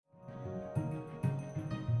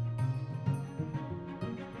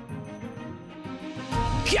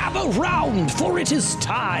gather round, for it is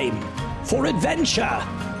time for adventure,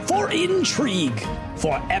 for intrigue,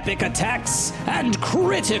 for epic attacks and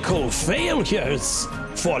critical failures,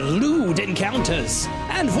 for lewd encounters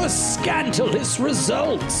and for scandalous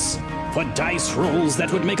results, for dice rolls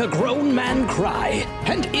that would make a grown man cry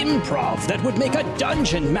and improv that would make a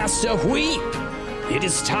dungeon master weep. It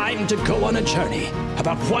is time to go on a journey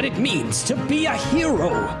about what it means to be a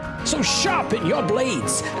hero. So sharpen your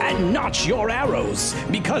blades and notch your arrows,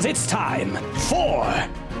 because it's time for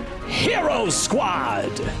Hero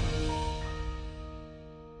Squad!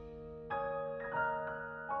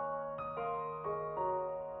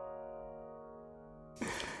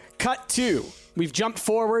 Cut 2. We've jumped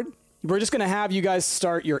forward. We're just going to have you guys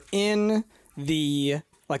start. You're in the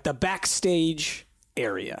backstage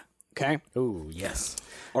area. Okay? Ooh, yes.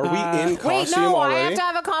 Are we in costume Wait, no, already? I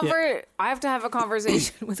have to have a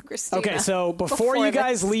conversation with Christina. Okay, so before you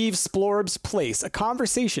guys this. leave Splorb's place, a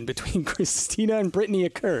conversation between Christina and Brittany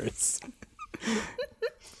occurs.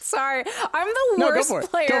 Sorry, I'm the worst go for it.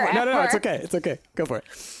 player Go for it. ever. No, it's okay. It's okay. Go for it.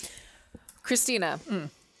 Christina.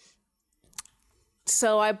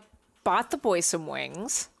 So I bought the boys some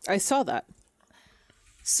wings I saw that.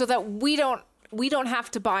 so that we don't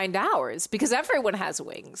have to bind ours, because everyone has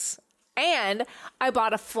wings. And I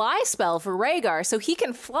bought a fly spell for Rhaegar so he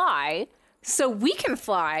can fly, so we can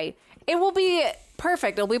fly. It will be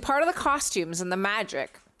perfect. It'll be part of the costumes and the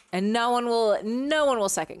magic, and no one will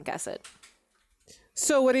second guess it.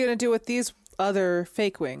 So what are you going to do with these other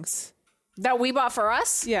fake wings? That we bought for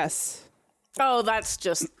us? Yes. Oh, that's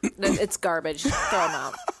just, it's garbage. Throw them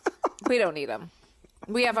out. We don't need them.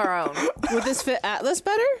 We have our own. Would this fit Atlas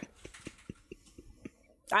better?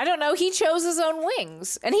 I don't know. He chose his own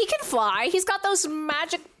wings, and he can fly. He's got those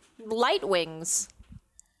magic light wings.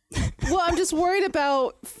 Well, I'm just worried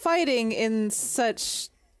about fighting in such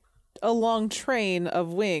a long train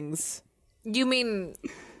of wings. You mean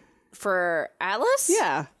for Atlas?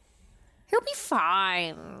 Yeah. He'll be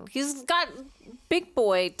fine. He's got big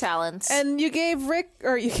boy talents. And you gave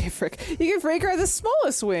Rhaegar the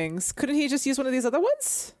smallest wings. Couldn't he just use one of these other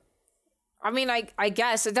ones? I mean, I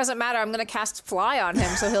guess it doesn't matter. I'm going to cast fly on him,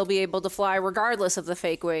 so he'll be able to fly regardless of the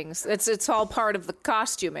fake wings. It's all part of the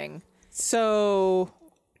costuming. So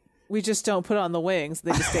we just don't put on the wings.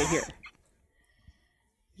 They just stay here.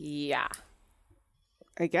 Yeah.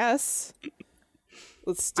 I guess.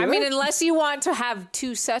 Let's do it. I mean, unless you want to have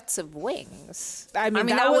two sets of wings. I mean,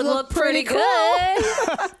 that would look pretty cool. good.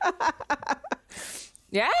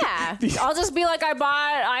 Yeah. I'll just be like,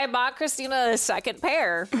 I bought Christina a second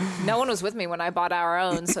pair. No one was with me when I bought our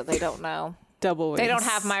own, so they don't know. Double wings. They don't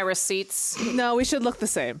have my receipts. No, we should look the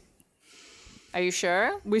same. Are you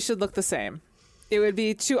sure? We should look the same. It would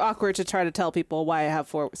be too awkward to try to tell people why I have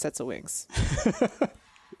 4 sets of wings.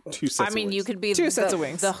 2 sets I mean, of wings. you could be 2 sets of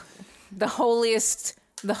wings. The holiest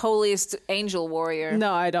angel warrior.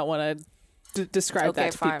 No, I don't want to describe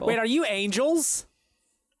that to fine. people. Wait, are you angels?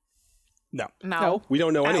 No. No. We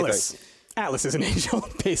don't know Atlas. anything. Atlas is an angel,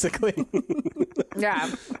 basically. Yeah.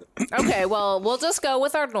 Okay, well, we'll just go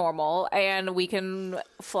with our normal, and we can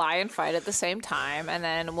fly and fight at the same time, and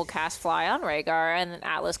then we'll cast fly on Rhaegar, and then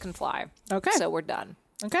Atlas can fly. Okay. So we're done.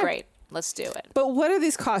 Okay. Great. Let's do it. But what are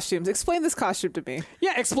these costumes? Explain this costume to me.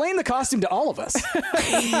 Yeah, explain the costume to all of us.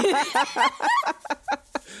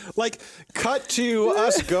 Like, cut to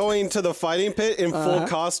us going to the fighting pit in full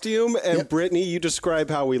costume, and Brittany, you describe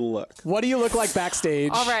how we look. What do you look like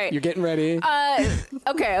backstage? All right. You're getting ready.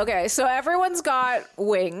 Okay. So everyone's got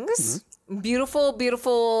wings. Beautiful,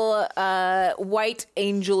 beautiful white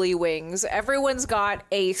angel-y wings. Everyone's got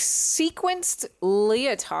a sequenced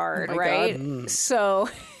leotard, right? So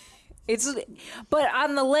but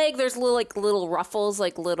on the leg there's little ruffles,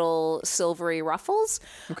 like little silvery ruffles.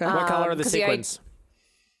 Okay. What color are the 'cause sequins?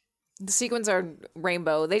 The sequins are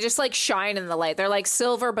rainbow. They just shine in the light. They're like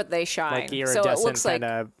silver, but they shine. Like iridescent, so it looks like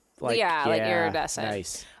kind of like like iridescent.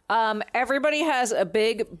 Nice. Everybody has a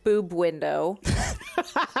big boob window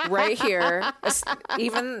right here,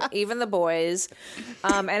 even the boys,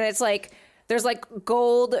 and it's like there's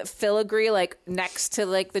gold filigree next to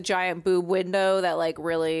the giant boob window that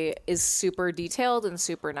really is super detailed and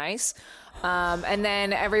super nice. And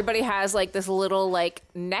then everybody has this little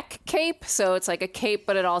neck cape, so it's like a cape,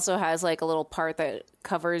 but it also has a little part that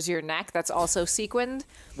covers your neck that's also sequined.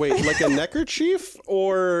 Wait, like a neckerchief?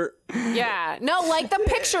 Or... Yeah, no, like the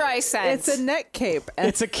picture I sent. It's a neck cape.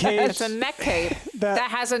 It's a cape. It's a neck cape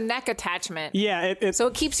that has a neck attachment. Yeah, so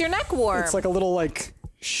it keeps your neck warm. It's like a little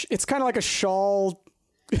it's kind of like a shawl.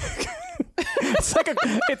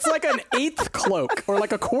 It's like an eighth cloak or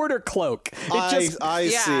like a quarter cloak. I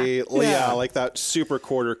Yeah. see. Yeah. Yeah, like that super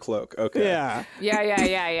quarter cloak. Okay. Yeah.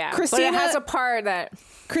 Yeah. But Christina- it has a part that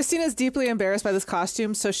Christina's deeply embarrassed by this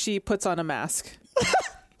costume, so she puts on a mask.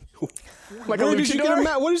 Like Where a did you get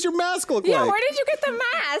luchador? what does your mask look yeah. like? Where did you get the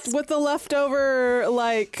mask? With the leftover,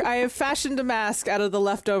 I have fashioned a mask out of the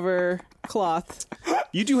leftover cloth.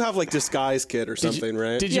 You do have like disguise kit or something,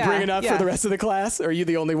 right? Did you Yeah, bring enough yeah. for the rest of the class? Or are you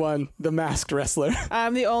the only one, the masked wrestler?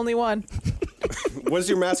 I'm the only one. What does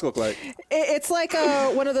your mask look like? It's like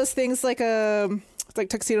one of those things, like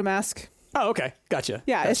tuxedo mask. Oh, okay. Gotcha.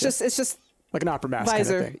 Yeah, Gotcha. it's just like an opera mask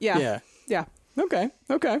visor. kind of thing. Yeah. Yeah. Okay.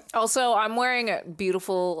 Also, I'm wearing a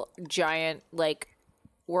beautiful giant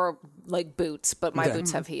boots, but my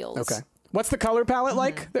boots have heels. Okay. What's the color palette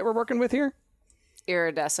like that we're working with here?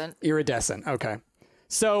 Iridescent. Iridescent. Okay.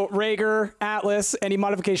 So, Rhaegar, Atlas, any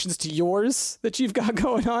modifications to yours that you've got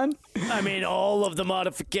going on? I mean, all of the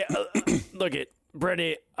modification. Look at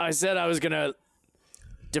Brittany. I said I was gonna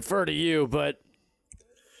defer to you, but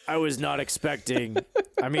I was not expecting.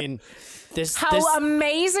 I mean, this. How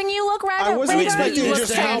amazing you look, Rhaegar. I wasn't Rhaegar, expecting you look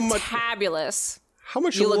just how much- fantabulous. How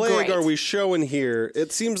much You look leg great. are we showing here?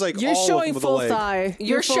 It seems like you're all showing of the full leg. thigh.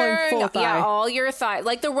 You're showing showing, full thigh. all your thigh.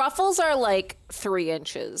 Like the ruffles are like 3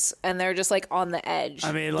 inches, and they're just like on the edge.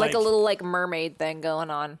 I mean, like a like- little mermaid thing going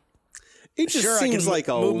on. It just Sure, seems I can like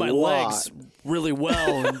a move my lot. legs really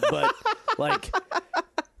well, but like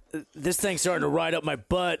this thing's starting to ride up my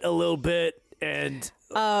butt a little bit, and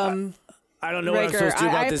I don't know what I'm Rhaegar, supposed to do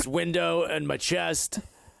about I- this window and my chest.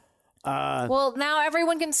 Well, now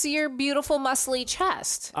everyone can see your beautiful muscly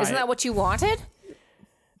chest. Isn't that what you wanted?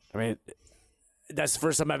 I mean, that's the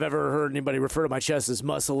first time I've ever heard anybody refer to my chest as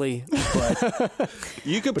muscly, but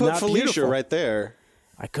You could put not Felicia beautiful. right there.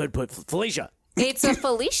 I could put Felicia. It's a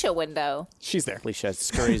Felicia window. She's there. Felicia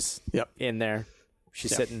Scurry's Yep. in there.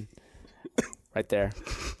 She's sitting right there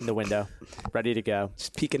in the window, ready to go.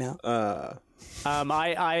 Just peeking out.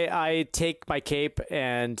 I take my cape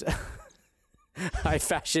and I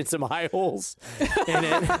fashion some high holes in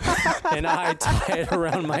it, and I tie it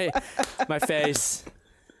around my face.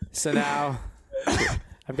 So now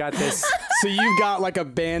I've got this So you've got like a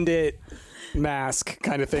bandit mask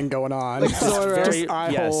kind of thing going on. Sort of. Just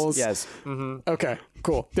eye holes. yes. Okay,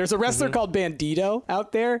 cool. There's a wrestler called Bandito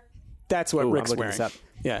out there. That's what Ooh, I'm Rick's looking wearing. this up.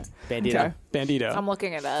 Yeah. Bandito. Okay. Bandito. I'm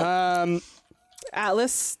looking it up.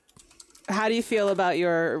 Atlas, how do you feel about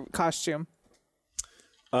your costume?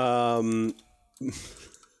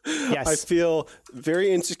 Yes. I feel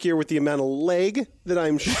very insecure with the amount of leg that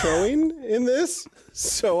I'm showing in this.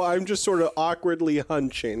 So I'm just sort of awkwardly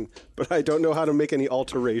hunching, but I don't know how to make any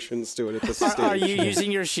alterations to it at this stage. Are you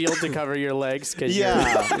using your shield to cover your legs? Because Yeah,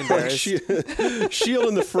 you're like embarrassed. shield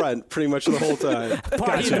in the front pretty much the whole time.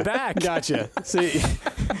 Party in the back. Gotcha. See,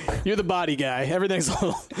 you're the body guy. Everything's a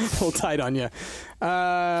little tight on you.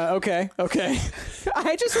 Okay.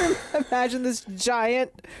 I just imagine this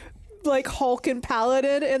giant, hulking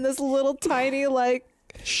paladin in this little tiny,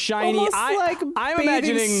 Shiny. Almost like I'm bathing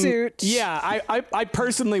imagining. suit. Yeah, I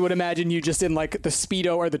personally would imagine you just in like the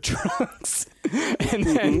Speedo or the trunks, and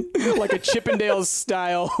then like a Chippendales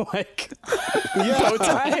style bow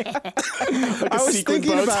tie. Like I was sequin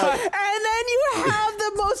thinking bow about tie. and then you have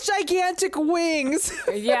the most gigantic wings.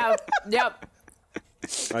 Yeah. Yep.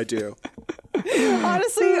 I do.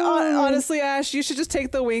 Honestly, Ash, you should just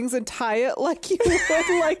take the wings and tie it like you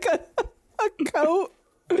would like a coat.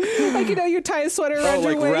 Like, you tie a sweater around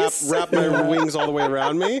your waist. wrap my wings all the way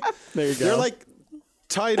around me. There you go. They're like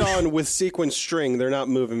tied on with sequin string. They're not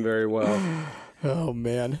moving very well. Oh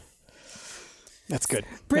man, that's good.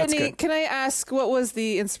 Brittany, That's good. can I ask what was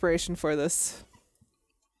the inspiration for this?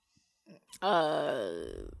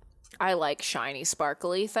 I like shiny,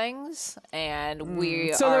 sparkly things, and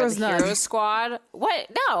we So there are was the none. Hero Squad. What?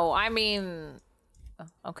 No, I mean,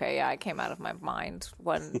 okay, yeah, I came out of my mind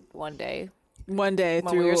one day. One day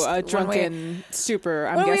When we through were a when we- drunken stupor,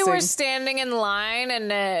 I'm When guessing. we were standing in line, and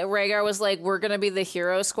Rhaegar was like, "We're gonna be the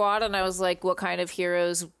Hero Squad," and I was like, "What kind of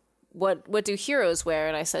heroes? What do heroes wear?"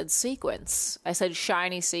 And I said, "Sequins." I said,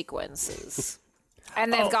 "Shiny sequences,"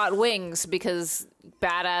 and they've got wings because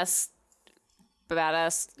badass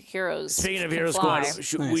heroes. Speaking of can Hero fly.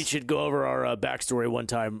 Squad, we should go over our backstory one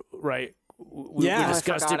time, right? We Yeah. I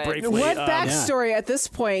discussed forgot it it. briefly. What backstory at this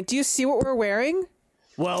point? Do you see what we're wearing?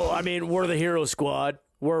 Well, I mean, we're the Hero Squad.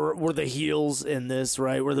 We're the heels in this,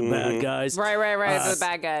 right? We're the bad guys. Right, the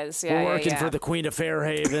bad guys. Yeah, We're yeah, working yeah. for the Queen of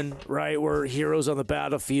Fairhaven, right? We're heroes on the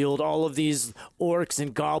battlefield. All of these orcs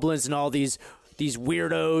and goblins and all these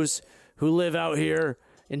weirdos who live out here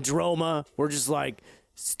in Droma. We're just like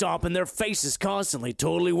stomping their faces constantly,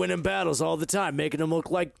 totally winning battles all the time, making them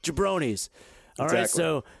look like jabronis. All right,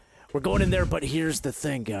 so we're going in there, but here's the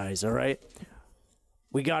thing, guys, all right?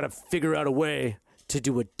 We got to figure out a way to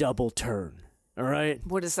do a double turn, all right?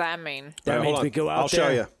 What does that mean? That means we go out I'll there. show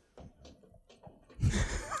you.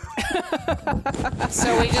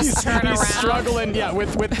 So we just turn around. Struggling, yeah,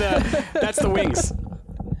 with the that's the wings.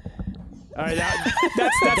 All right,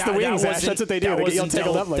 That's the wings, Ash. That's what they do. They get you all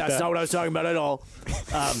tangled up like That's that. not what I was talking about at all.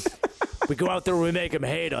 We go out there, we make them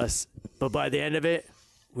hate us, but by the end of it,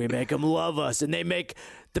 we make them love us, and they make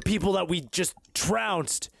the people that we just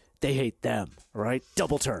trounced, they hate them. All right,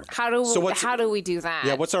 double turn. How do we do that?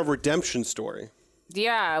 Yeah, what's our redemption story?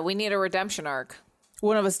 Yeah, we need a redemption arc.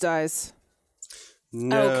 One of us dies.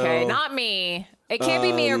 No. Okay, not me. It can't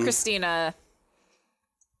be me or Christina.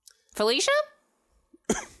 Felicia?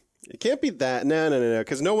 It can't be that. No.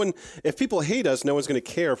 Because no one, if people hate us, no one's going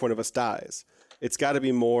to care if one of us dies. It's got to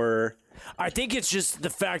be more. I think it's just the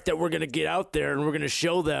fact that we're going to get out there and we're going to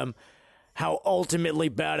show them how ultimately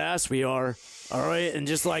badass we are. All right, and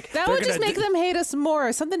just like That would just make them hate us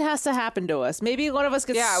more. Something has to happen to us. Maybe one of us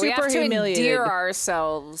gets Yeah, we super have to humiliated. endear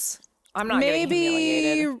ourselves. I'm not getting Maybe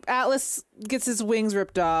humiliated. Atlas gets his wings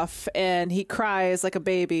ripped off and he cries like a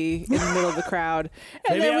baby in the middle of the crowd.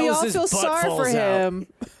 And Maybe then we all Atlas's feel butt sorry for falls out. him.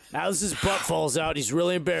 Alice's butt falls out. He's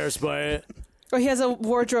really embarrassed by it. Or he has a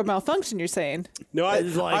wardrobe malfunction, you're saying. No, I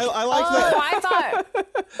It's like- like that. I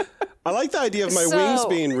thought I like the idea of my So- wings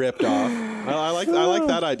being ripped off. I like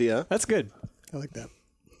that idea. That's good. I like that.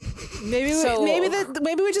 Maybe So-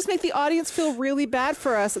 maybe we just make the audience feel really bad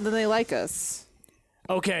for us and then they like us.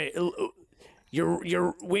 Okay,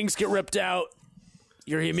 your wings get ripped out.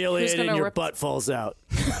 You're humiliated, gonna and your rip- butt falls out.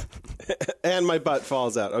 And my butt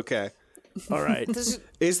falls out. Okay. All right.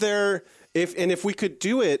 Is there if we could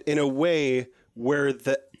do it in a way where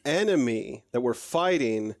the enemy that we're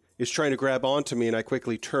fighting is trying to grab onto me and I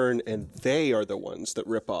quickly turn and they are the ones that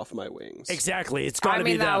rip off my wings. Exactly. It's got I to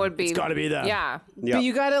mean be them. that would be It's got to be them. Yeah. Yeah. But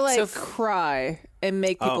you gotta So cry and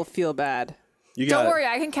make people feel bad. You got Don't it. worry,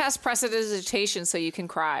 I can cast prestidigitation so you can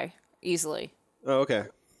cry easily. Oh, okay.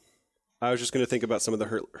 I was just going to think about some of the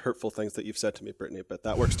hurtful things that you've said to me, Brittany, but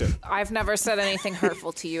that works too. I've never said anything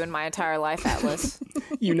hurtful to you in my entire life, Atlas.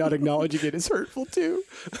 You not acknowledging it is hurtful too.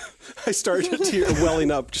 I started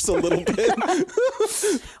welling up just a little bit.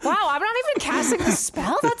 Wow, I'm not even casting the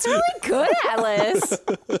spell? That's really good, Atlas.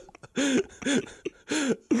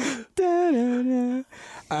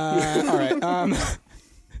 All right.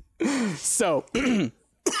 So,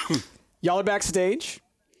 y'all are backstage.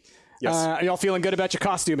 Yes. Are y'all feeling good about your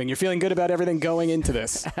costuming? You're feeling good about everything going into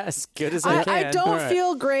this. As good as I I can. don't All right.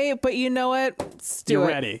 feel great, but you know what? Let's do You're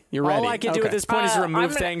it. ready. You're ready. All I can do at Okay. this point is remove I'm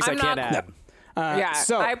things I not- can't add. Yeah,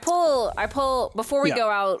 so- I pull before we Yeah. go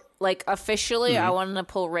out, like officially, I wanted to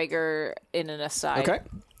pull Rhaegar in an aside. Okay.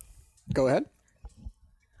 Go ahead.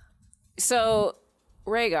 So,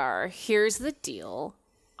 Rhaegar, here's the deal.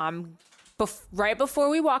 Right before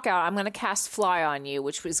we walk out, I'm going to cast Fly on you,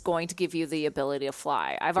 which is going to give you the ability to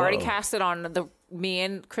fly. I've already cast it on me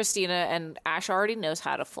and Christina, and Ash already knows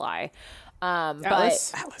how to fly.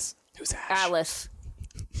 Atlas? But Alice. Who's Ash? Alice.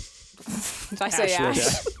 Did I say Ash?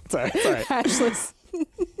 Sorry. Ashless.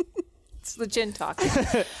 It's the gin talk.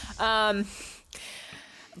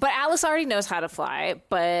 But Alice already knows how to fly,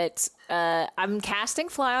 but I'm casting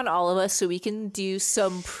Fly on all of us so we can do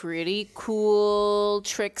some pretty cool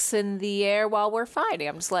tricks in the air while we're fighting.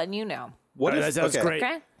 I'm just letting you know. What That if, sounds okay. great.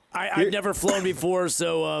 Okay? I've never flown before,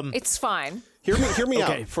 so It's fine. Hear me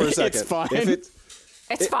Okay. out for a second. It's fine.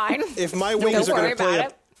 It's fine. If my wings are worry going to play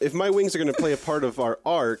about it. if my wings are going to play a part of our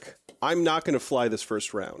arc, I'm not going to fly this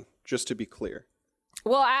first round, just to be clear.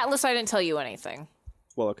 Well, Atlas, I didn't tell you anything.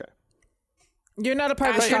 Well, okay. You're not a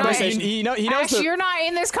part of Ash, this you're not- conversation. He knows Ash, the... you're not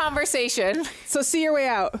in this conversation. So see your way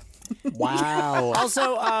out. Wow.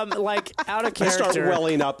 also like out of I start character.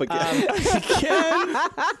 welling up again.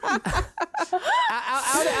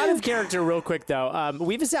 Out of character, real quick though.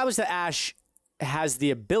 We've established that Ash has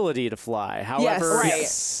the ability to fly. However, Right.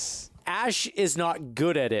 Ash is not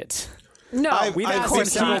good at it. No. We've I asked him think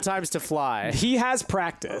several he- times to fly. He has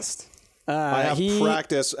practiced. I have he-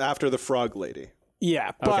 practice after the frog lady.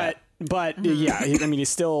 Yeah, but yeah, I mean, he's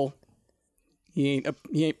still he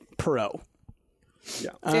ain't pro.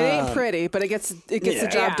 Yeah. It ain't pretty, but it gets the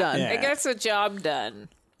job Yeah, done. Yeah. It gets the job done.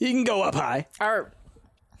 He can go up high. Or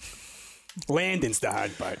Landing's the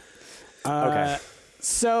hard part. Okay.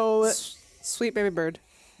 So Sweet baby bird.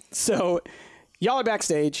 y'all are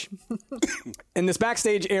backstage. In this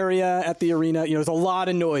backstage area at the arena, there's a lot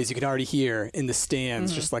of noise you can already hear in the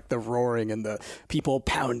stands, just like the roaring and the people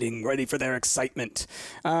pounding, ready for their excitement.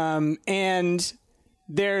 And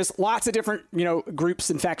there's lots of different, groups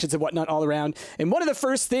and factions and whatnot all around. And one of the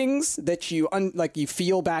first things that you you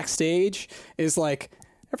feel backstage is like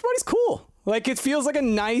everybody's cool. Like it feels like a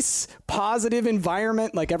nice, positive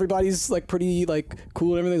environment. Like everybody's like pretty like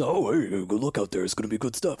cool and everything. Oh, hey, go look out there. It's gonna be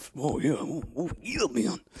good stuff. Oh yeah, yeah,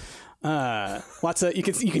 man. Lots of you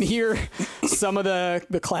can hear some of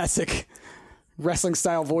the classic wrestling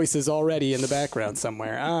style voices already in the background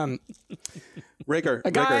somewhere. Rager,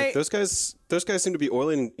 those guys seem to be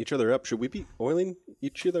oiling each other up. Should we be oiling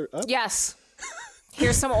each other up? Yes.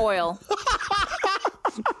 Here's some oil.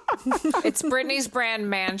 It's Brittany's brand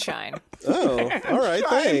Manshine. Oh, all right,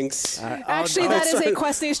 thanks. Actually, that is a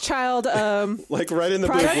Questney's Child. Like right in the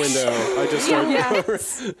booth window. I just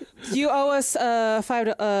yeah. You owe us five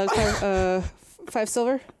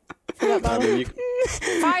silver for that bottle.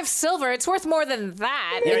 5 silver. It's worth more than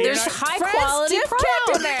that. Yeah, There's high quality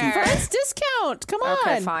product in there. Friends discount. Come on.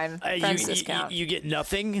 Okay, fine. Friends discount. You get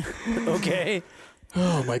nothing. Okay.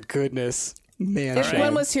 Oh my goodness, man! If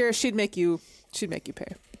Gwen was here, she'd make you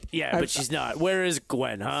pay. Yeah, but she's not. Where is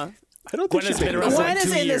Gwen, huh? I don't think Gwen has she's been been around Gwen for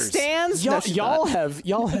is 2 in years. the stands. No, she's Y'all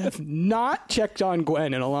not. have not checked on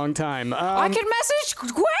Gwen in a long time. I can message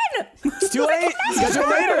Gwen. It's too late. It's too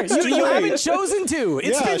later. You haven't chosen to.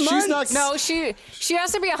 It's Yeah, been she's months. No, she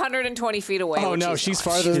has to be 120 feet away. Oh which no, she's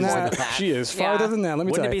farther than that. She is farther than that. Let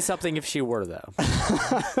me Wouldn't tell it be you. something if she were, though?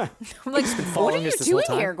 I'm like, what are following you us this whole doing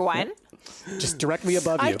time? here, Gwen? Just directly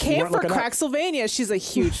above you. I You came weren't for looking up. Cracksylvania. She's a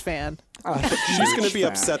huge fan. She's going to be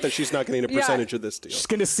upset that she's not getting a percentage of this deal. She's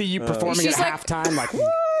gonna see you performing at She's like, halftime. Like,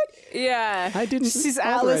 Yeah. I didn't. She's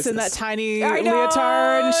authorize Alice in that this. tiny I know.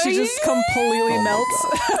 leotard, and she just completely melts.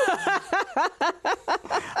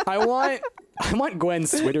 I want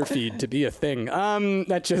Gwen's Twitter feed to be a thing.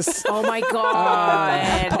 That just. Oh my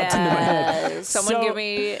god. popped into my head. Someone So- give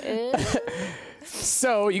me.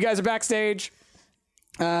 So you guys are backstage.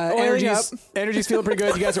 Oiling up. Energy's feeling pretty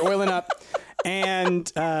good. You guys are oiling up, and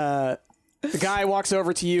the guy walks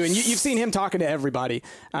over to you, and you've seen him talking to everybody.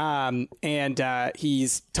 And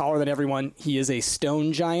he's taller than everyone. He is a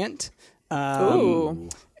stone giant. Ooh.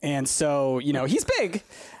 And so he's big.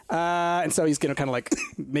 And so he's gonna kind of like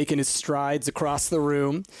making his strides across the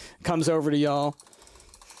room. Comes over to y'all.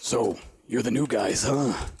 So you're the new guys,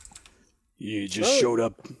 huh? You just showed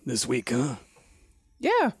up this week, huh?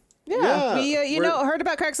 Yeah. Yeah, We, we're- heard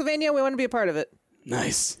about Cracksylvania. We want to be a part of it.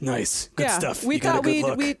 Nice. Good stuff. We You got a thought good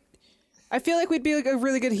look. we'd. I feel like we'd be like a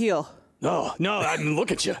really good heel. Oh no! I mean,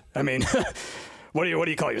 look at you. I mean, what do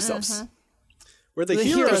you call yourselves? We're the,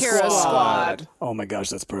 Hero Hero Squad. Oh my gosh,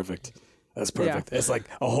 that's perfect. That's perfect. It's like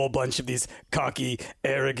a whole bunch of these cocky,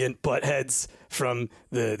 arrogant buttheads from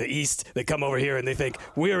the East. They come over here and they think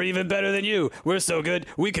we're even better than you. We're so good,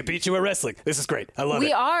 we could beat you at wrestling. This is great. I love it.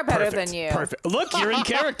 We are better Perfect. than you. Perfect. Look, you're in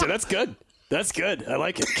character. That's good. That's good. I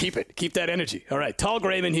like it. Keep it. Keep that energy. All right. Tall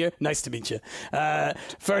Grayman here. Nice to meet you.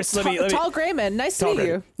 First, let me. Tall Grayman. Nice to Tall meet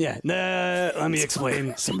you. Grayman. Yeah. Let me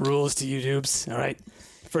explain some rules to you noobs. All right.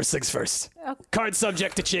 First things first. Card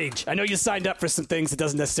subject to change. I know you signed up for some things. It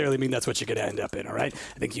doesn't necessarily mean that's what you're going to end up in, all right?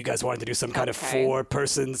 I think you guys wanted to do some kind of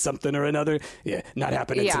 4-person something or another. Yeah, not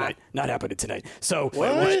happening tonight. Not happening tonight. So,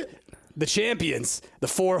 the champions, the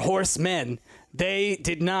 4 horsemen, they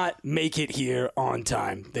did not make it here on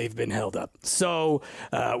time. They've been held up. So,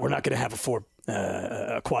 we're not going to have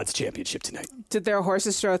a quads championship tonight. Did their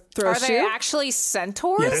horses throw Are a they shoe? actually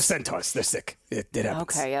centaurs? Yeah, they're centaurs. They're sick. It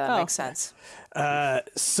happens. Okay, yeah, that makes sense.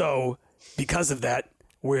 So, because of that,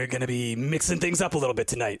 we're going to be mixing things up a little bit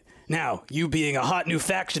tonight. Now, you being a hot new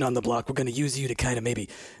faction on the block, we're going to use you to kind of maybe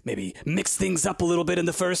mix things up a little bit in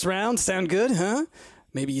the first round. Sound good, huh?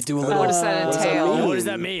 Maybe you do a little. What does that entail? What does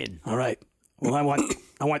that mean? All right. Well, I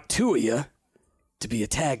want 2 of you to be a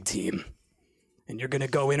tag team, and you're going to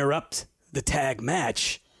go interrupt the tag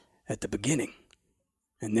match at the beginning,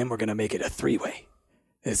 and then we're going to make it a 3-way.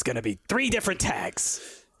 It's going to be 3 different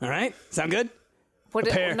tags. All right? Sound good? What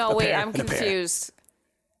A pair, no, a wait, pair, I'm and a pair. confused.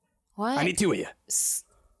 What? I need 2 of you.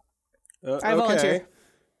 I volunteer.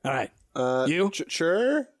 All right. You?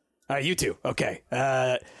 Sure. All right, you 2. Okay.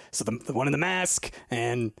 So the one in the mask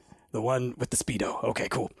and the one with the Speedo. Okay,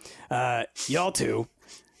 cool. Y'all 2,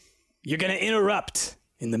 you're going to interrupt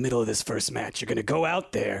in the middle of this first match. You're going to go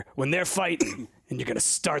out there when they're fighting, and you're going to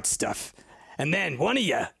start stuff. And then one of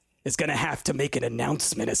you is going to have to make an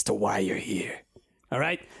announcement as to why you're here. All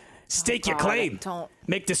right? Stake your claim. don't.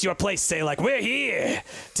 Make this your place. Say, like, we're here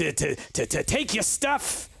to take your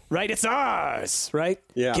stuff. Right? It's ours. Right?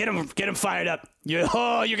 Yeah. Get them fired up. You're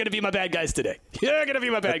going to be my bad guys today. You're going to be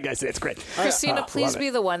my bad guys today. It's great. Christina, please love be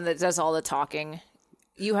it. the one that does all the talking.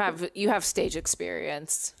 You have stage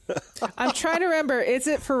experience. I'm trying to remember. Is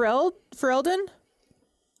it Ferelden?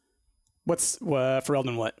 What's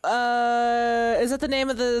Ferelden what? Is that the name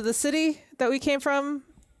of the city that we came from?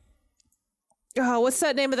 Oh, what's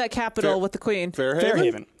that name of that capital with the queen?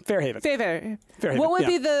 Fairhaven? Fairhaven. Fairhaven. Fairhaven, What would yeah.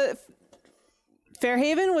 be the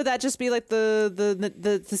Fairhaven? Would that just be like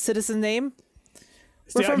the citizen name?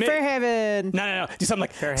 We're from Fairhaven. No. Do something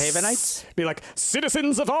like Fairhavenites? Be like,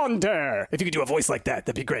 citizens of Onder. If you could do a voice like that,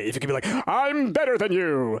 that'd be great. If you could be like, I'm better than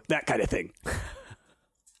you. That kind of thing.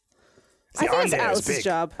 See, I think it's Onder is Alice's big.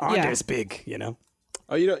 job. Onder's big, you know?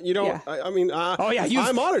 Oh, you don't. Yeah. I mean,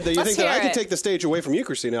 I'm honored that you Let's think that I hear can it. take the stage away from you,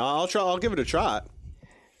 Christina. I'll try. I'll give it a shot.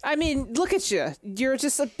 I mean, look at you. You're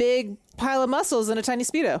just a big pile of muscles in a tiny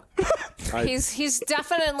Speedo. He's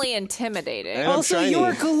definitely intimidating. And I'm Also, shiny.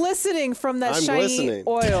 you're glistening from that I'm shiny glistening.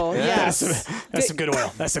 oil. Yeah. Yes. That's some good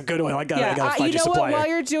oil. That's some good oil. I gotta find you your know supplier. what? While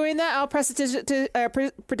you're doing that, I'll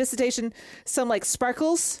prestidigitation some like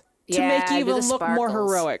sparkles to Yeah, make you do even the look more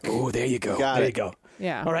sparkles. heroic. Oh, there you go. Got there it. you go.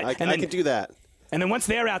 Yeah. All right. I can do that. And then once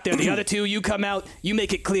they're out there, the other two, you come out, you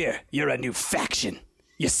make it clear you're a new faction.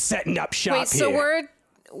 You're setting up shop Wait, here. so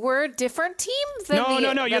we're a different team than No,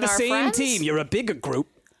 you're than the our same friends? team. You're a bigger group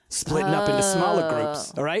splitting up into smaller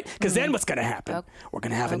groups, all right? Because then what's going to happen? We're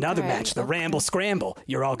going to have another Okay, match, the okay. Ramble Scramble.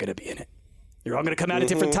 You're all going to be in it. You're all going to come out at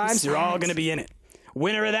different times. You're all going to be in it.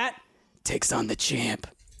 Winner of that takes on the champ.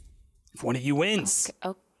 If one of you wins,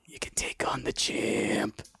 Oh, you can take on the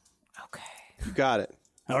champ. okay. You got it.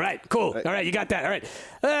 All right, cool. All right, you got that. All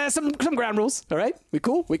right. Some ground rules. All right. We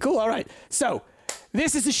cool? All right. So,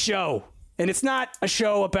 this is a show, and it's not a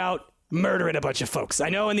show about murdering a bunch of folks. I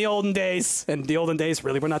know in the olden days,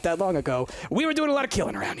 really were not that long ago, we were doing a lot of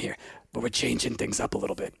killing around here, but we're changing things up a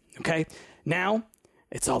little bit, okay? Now,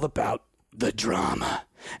 it's all about the drama.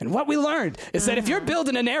 And what we learned is that if you're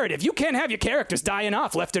building a narrative, you can't have your characters dying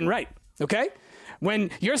off left and right, okay?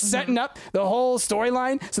 When you're setting up the whole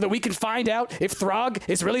storyline so that we can find out if Throg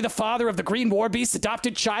is really the father of the Green War Beast's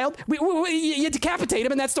adopted child, you decapitate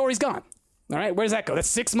him and that story's gone. All right, where does that go? That's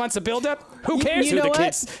 6 months of buildup? Who cares You who know the what?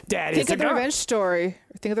 kid's dad Think is? of the They're gone. revenge story.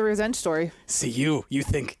 Think of the revenge story. See, you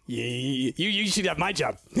think you should have my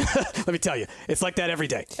job. Let me tell you, it's like that every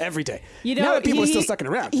day. You know, now that people are still sucking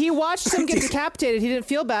around. He watched him get decapitated. He didn't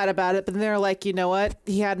feel bad about it, but then they're like, you know what?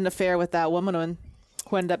 He had an affair with that woman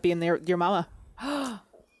who ended up being your mama.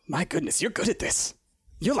 My goodness, you're good at this.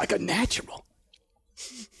 You're like a natural.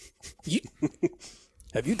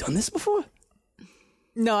 Have you done this before?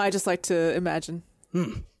 No, I just like to imagine.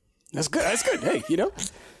 That's good. Hey,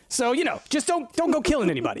 So, just don't go killing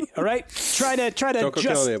anybody, all right? Try to Don't go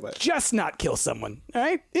killing anybody. just not kill someone, all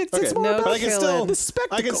right? It's Okay, more No, about but I can still the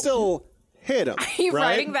spectacle. I can still hit him. Are you right?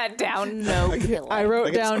 writing that down? No killing. I wrote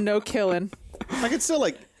Like down no killing. I can still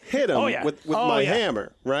like hit him Oh, yeah. with Oh, my yeah.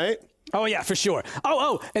 hammer, right? Oh, yeah, for sure.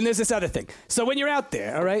 Oh, and there's this other thing. So when you're out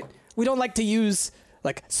there, all right, we don't like to use,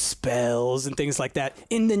 like, spells and things like that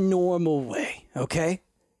in the normal way, okay?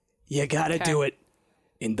 You gotta do it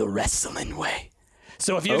in the wrestling way.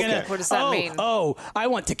 So if you're Okay. gonna... What does that mean? Oh, I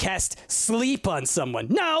want to cast sleep on someone.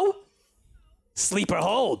 No! Sleeper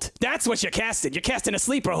hold. That's what you're casting. You're casting a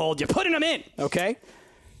sleeper hold. You're putting them in, okay?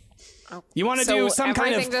 You want to So do some kind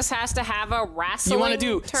everything of... just has to have a wrestling. You want to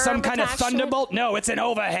do term some kind of attached to it? thunderbolt? No, it's an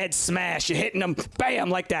overhead smash. You're hitting them, bam,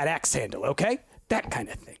 like that axe handle, okay? That kind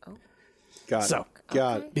of thing. Got So, it.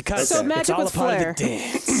 Got it. Because So it's magic all with a part flair. of the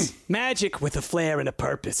dance. Magic with a flair and a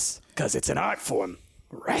purpose. Because it's an art form.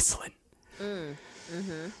 Wrestling.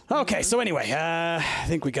 Okay, so anyway, I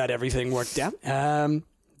think we got everything worked out.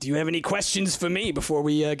 Do you have any questions for me before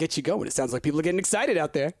we get you going? It sounds like people are getting excited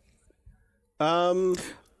out there.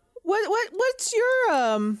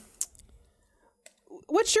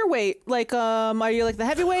 What's your weight? Like, are you like the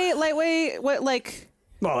heavyweight, lightweight? What like?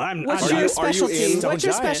 Well, I'm What's not- your in specialty? Stone What's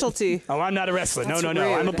your Giant? specialty? Oh, I'm not a wrestler. That's No. I'm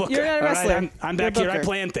a rude. booker. You're not a all right? wrestler. I'm You're a back here. I booker.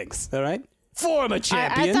 plan things. All right. Former I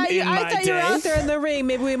champion thought you, in I my thought you were day. out there in the ring.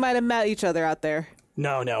 Maybe we might have met each other out there.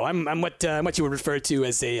 No. I'm what you would refer to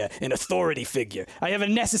as an authority figure. I have a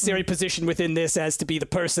necessary position within this as to be the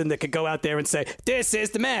person that could go out there and say, "This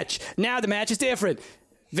is the match. Now the match is different."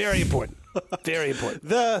 Very important. Very important.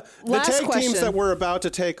 The Last tag question. teams that we're about to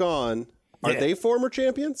take on, are Yeah. they former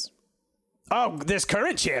champions? Oh, there's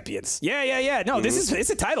current champions. Yeah. No, it's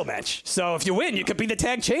a title match. So if you win, you could be the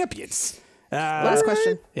tag champions. Last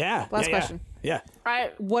question. Yeah. Last yeah. question. Yeah.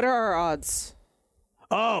 What are our odds?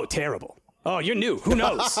 Oh, terrible. Oh, you're new. Who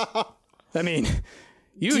knows? I mean, Do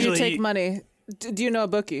usually. you take money? Do you know a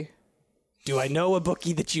bookie? Do I know a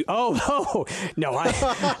bookie that you? Oh, no, no,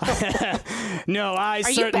 I you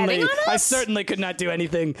certainly, betting on I us? certainly could not do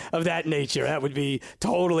anything of that nature. That would be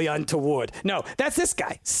totally untoward. No, that's this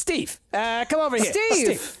guy, Steve. Come over here,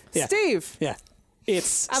 Steve. Yeah. Steve. Yeah.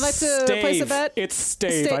 It's I'd like to place a bet. It's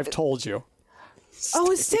Stave. Stave. I've told you.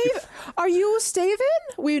 Oh, it's Stave. Are you Staven?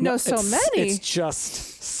 We know so many. It's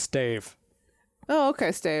just Stave. Oh,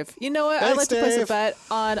 okay, Stave. You know what? Hey, I'd like to place a Stave. bet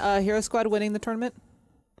on Hero Squad winning the tournament.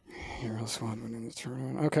 Hero Squad winning the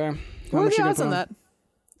tournament. Okay. What are the odds on that?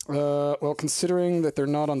 Well, considering that they're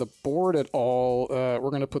not on the board at all, we're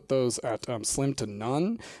going to put those at slim to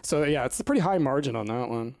none. So, yeah, it's a pretty high margin on that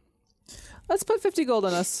one. Let's put 50 gold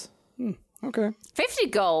on us. Okay. 50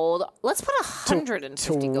 gold. Let's put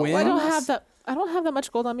 150 gold. win? I on don't us. have that. I don't have that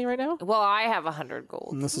much gold on me right now. Well, I have 100 gold.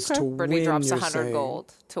 And this is Okay. to win, Brittany drops you're 100 saying.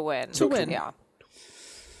 gold to win. To win. Yeah.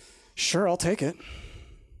 Sure, I'll take it.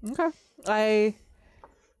 Okay. I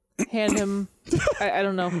hand him. I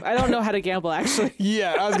don't know. I don't know how to gamble actually.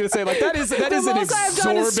 Yeah, I was going to say, like, that is an most I've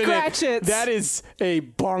done is exorbitant... scratch it. That is a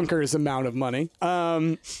bonkers amount of money.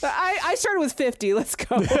 I started with 50. Let's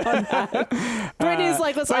go on that. Brittany's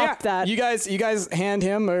like, let's So yeah, up that. you guys hand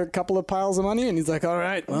him a couple of piles of money, and he's like, "All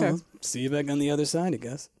right, well, Okay. see you back on the other side, I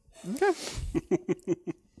guess." Okay.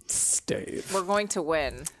 Stave. We're going to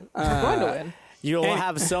win. We're going to win. You'll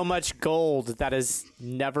have so much gold that has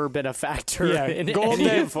never been a factor Yeah, in gold. any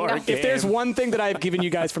That, of our if there's game. one thing that I've given you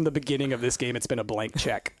guys from the beginning of this game, it's been a blank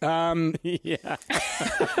check. Yeah.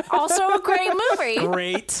 Also a great movie.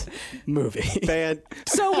 Great movie. Bad.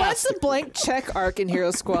 So what's the blank check arc in Hero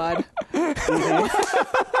Squad?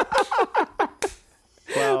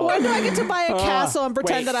 Well, When do I get to buy a castle and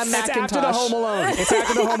pretend wait, that I'm It's Macintosh? after the Home Alone. It's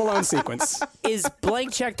after the Home Alone sequence. is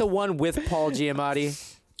Blank Check the one with Paul Giamatti?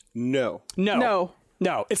 No. No.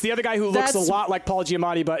 It's the other guy who looks That's- a lot like Paul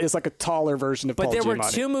Giamatti, but is like a taller version of But Paul there were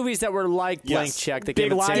Giamatti. two movies that were like Blank Yes. Check that Big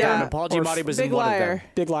came at the same Liar time, and Paul or Giamatti was Big in one of Liar. them.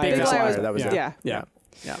 Big Liar. Big Liar. That was it. Yeah. Yeah.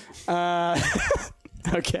 Yeah.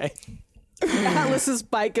 Okay. Atlas's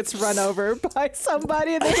bike gets run over by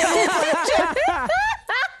somebody and they get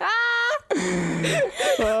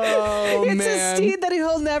Oh, It's man. a steed that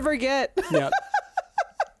he'll never get. Yeah.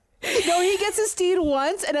 No, he gets a steed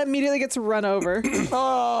once and immediately gets run over.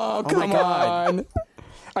 Oh, come God. on.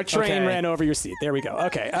 A train Okay. ran over your seat. There we go.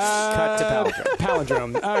 Okay. Cut to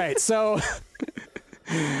palindrome. Palindrome. All right. So,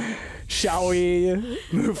 shall we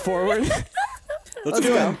move forward? Let's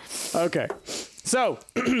do it. Okay. So,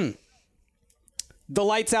 the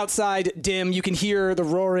lights outside dim. You can hear the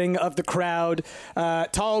roaring of the crowd.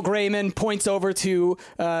 Tall Grayman points over to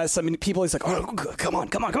some people. He's like, "Oh, come on.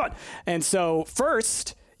 And so,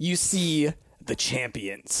 first, you see the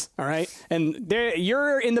champions, all right? And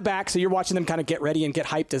you're in the back, so you're watching them kind of get ready and get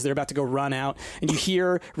hyped as they're about to go run out. And you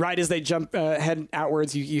hear, right as they jump head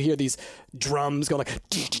outwards, you hear these drums go like,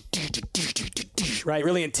 right?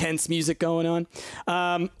 Really intense music going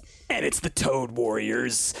on. And it's the Toad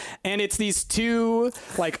Warriors. And it's these two,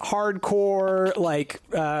 like, hardcore, like,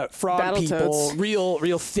 frog people. Battletoads.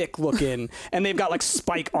 Real thick looking. And they've got, like,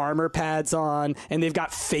 spike armor pads on. And they've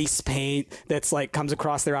got face paint that's, like, comes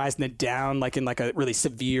across their eyes and then down, like, in, like, a really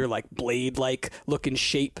severe, like, blade-like looking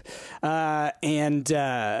shape. And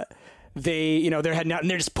they, they're heading out and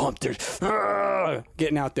they're just pumped. They're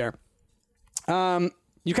getting out there.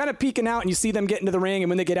 You're kind of peeking out and you see them get into the ring, and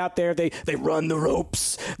when they get out there, they run the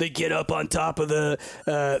ropes. They get up on top of the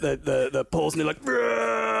poles, and they're like,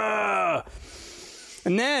 "Rah!"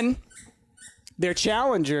 And then their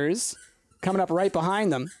challengers coming up right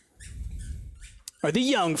behind them are the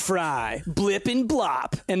Young Fry, Blip and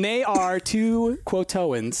Blop, and they are two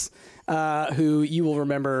Quotoans who you will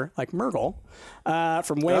remember like Murgle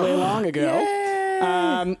from way long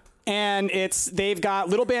ago. And they've got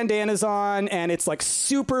little bandanas on, and it's like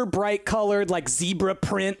super bright colored, like zebra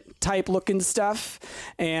print type looking stuff.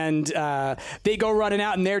 And they go running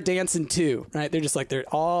out and they're dancing too, right? They're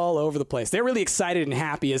all over the place. They're really excited and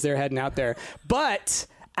happy as they're heading out there. But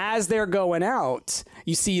as they're going out,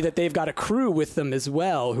 you see that they've got a crew with them as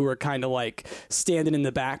well who are kind of like standing in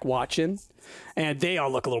the back watching, and they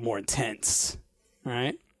all look a little more intense,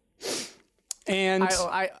 right? And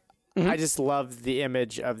I just love the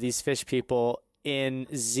image of these fish people in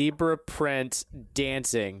zebra print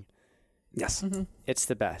dancing. yes. It's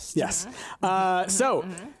the best. Yes. So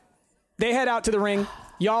they head out to the ring.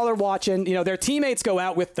 Y'all are watching. Their teammates go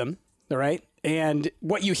out with them. All right. And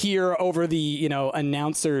what you hear over the,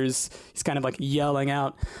 announcers, he's kind of like yelling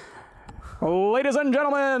out, "Ladies and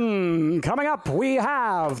gentlemen, coming up, we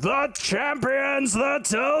have the champions, the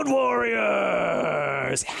Toad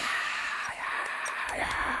Warriors.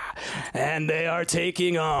 And they are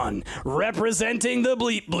taking on, representing the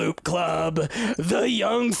Bleep Bloop Club, the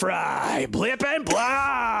Young Fry, Blip and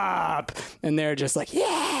Blop." And they're just like,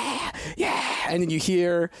 yeah. And then you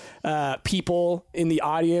hear people in the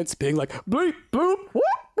audience being like, "Bleep Bloop, whoop,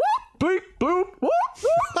 whoop, bleep bloop, whoop,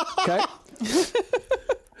 whoop." Okay.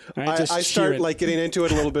 All right, I just start cheering. like getting into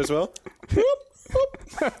it a little bit as well.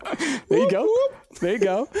 There you go. There you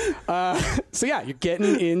go. So yeah, you're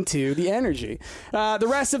getting into the energy. The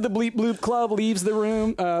rest of the Bleep Bloop Club leaves the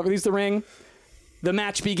room, leaves the ring. The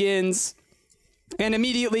match begins. And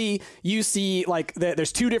immediately you see like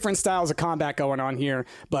there's two different styles of combat going on here,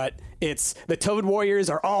 but it's the Toad Warriors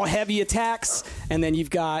are all heavy attacks, and then you've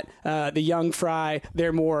got the Young Fry.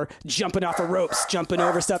 They're more jumping off of ropes, jumping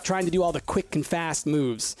over stuff, trying to do all the quick and fast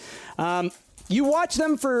moves. You watch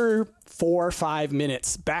them for 4 or 5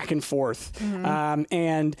 minutes back and forth,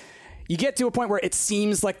 and you get to a point where it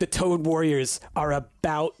seems like the Toad Warriors are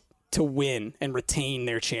about to win and retain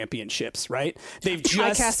their championships, right? They've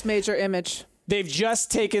just I cast Major Image. They've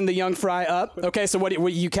just taken the Young Fry up. Okay, so what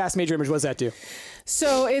you cast Major Image, what does that do?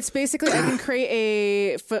 So it's basically I can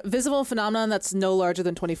create a visible phenomenon that's no larger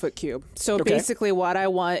than 20-foot cube. So basically what I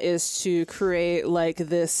want is to create like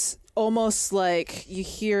this, almost like you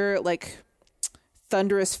hear like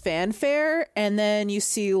thunderous fanfare, and then you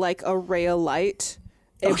see like a ray of light.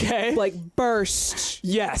 Okay. Like burst.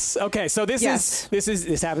 Yes. Okay. So this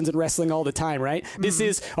happens in wrestling all the time, right? This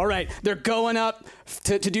is all right. They're going up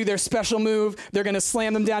to do their special move. They're going to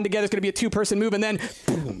slam them down together. It's going to be a 2-person move, and then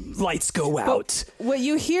boom, lights go out. But what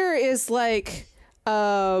you hear is like,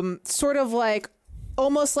 sort of like,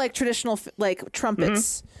 almost like traditional like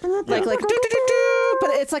trumpets, like do, do, do, do,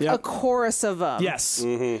 but it's like a chorus of them. Yes.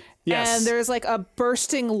 Yes. And there's like a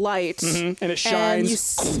bursting light, and it shines.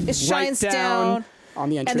 It shines right down on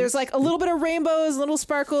the entrance. And there's like a little bit of rainbows, little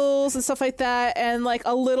sparkles and stuff like that, and like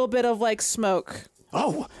a little bit of like smoke.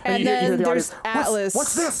 Oh, and then there's Atlas.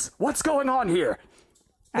 What's this? What's going on here?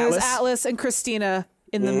 There's Atlas and Christina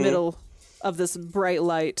in the middle of this bright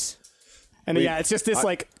light. And it's just this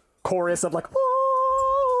like chorus of like.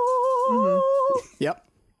 Yep.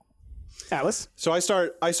 Atlas. So I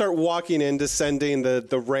start walking in, descending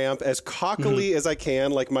the ramp as cockily as I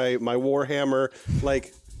can, like my warhammer,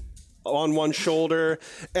 like on one shoulder,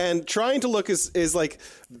 and trying to look as like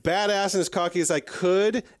badass and as cocky as I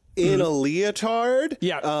could in a leotard.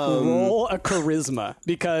 Yeah. Roll a charisma,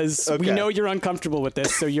 because we know you're uncomfortable with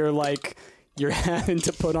this, so you're having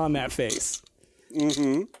to put on that face.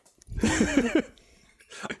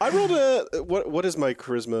 I rolled what is my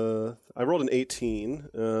charisma? I rolled an 18.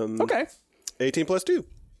 Okay. 18 plus 2.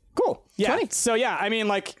 Cool. Yeah. 20. So yeah, I mean,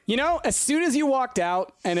 like, as soon as you walked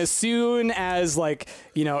out, and as soon as like,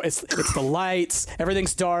 it's the lights,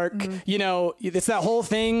 everything's dark, it's that whole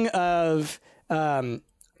thing of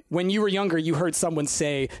when you were younger, you heard someone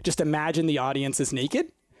say, just imagine the audience is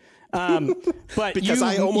naked. But because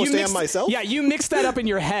I almost am myself? Yeah, you mixed that up in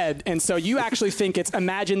your head, and so you actually think it's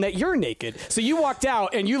imagine that you're naked. So you walked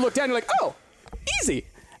out and you looked down and you're like, oh, easy.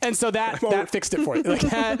 And so that fixed it for you. Like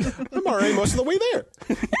that, I'm already most of the way there.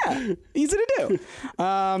 Yeah, easy to do.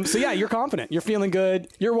 So yeah, you're confident. You're feeling good.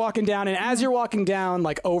 You're walking down, and as you're walking down,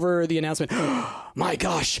 like over the announcement, my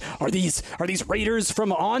gosh, are these raiders from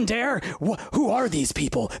Ondare? Who are these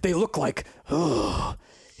people? They look like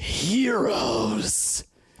heroes.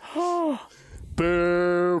 Boo,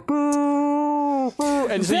 boo, boo.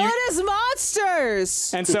 And so Villainous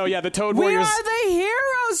monsters! And so, yeah, the Toad We Warriors. are the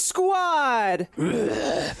Hero Squad!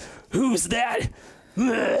 Who's that?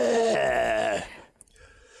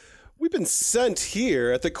 We've been sent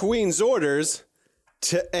here at the Queen's orders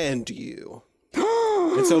to end you.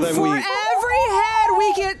 And so then For every head,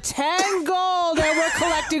 we get 10 gold, and we're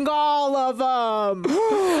collecting all of them.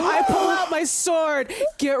 I pull out my sword.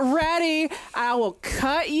 Get ready. I will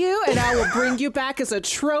cut you, and I will bring you back as a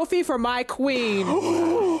trophy for my queen.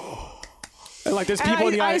 And like there's people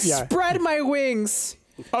in the I audience. Yeah. spread my wings.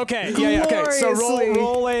 Okay. Yeah. Okay. So Gloriously.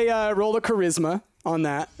 roll a charisma on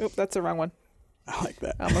that. Oop, that's the wrong one. I like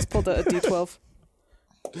that. I almost pulled a D12.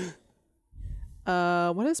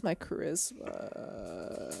 What is my charisma?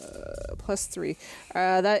 +3.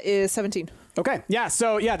 That is 17. Okay. Yeah.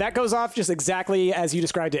 So yeah, that goes off just exactly as you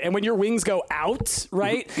described it. And when your wings go out,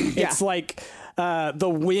 right? It's like the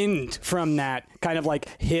wind from that kind of like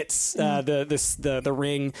hits the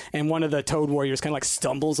ring, and one of the Toad Warriors kind of like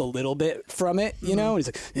stumbles a little bit from it, and he's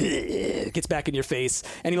like, gets back in your face,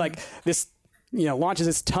 and he like this. Launches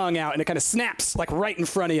his tongue out, and it kind of snaps like right in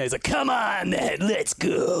front of you. He's like, "Come on, man, let's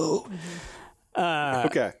go."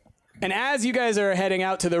 okay. And as you guys are heading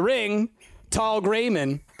out to the ring, Tall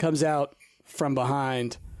Grayman comes out from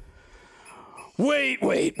behind. Wait.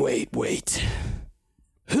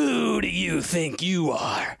 Who do you think you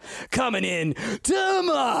are coming in to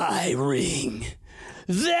my ring?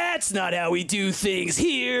 That's not how we do things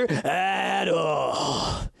here at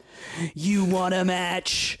all. You want a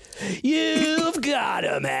match? You've got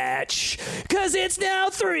a match. 'Cause it's now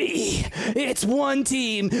 3. It's 1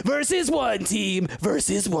 team versus 1 team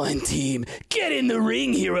versus 1 team. Get in the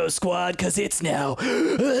ring, Hero Squad, 'cause it's now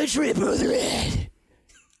a triple threat.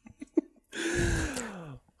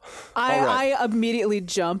 I immediately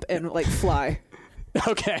jump and like fly.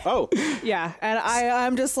 Okay. Oh, Yeah, and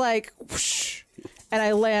I'm just like, whoosh, and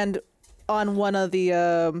I land on one of the.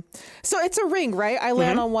 So it's a ring, right? I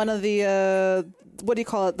land on one of the. What do you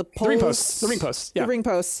call it? The poles? The ring posts. The ring posts. Yeah. The ring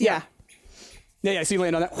posts. Yeah. Yeah. So you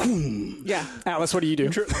land on that. Yeah. Atlas, what do you do?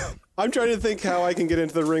 I'm trying to think how I can get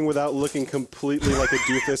into the ring without looking completely like a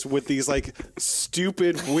doofus with these like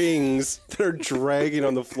stupid wings that are dragging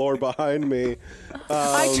on the floor behind me.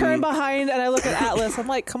 I turn behind and I look at Atlas. I'm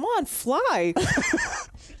like, come on, fly.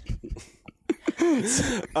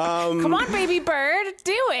 Come on, baby bird,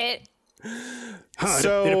 do it.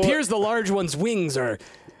 So It appears the large one's wings are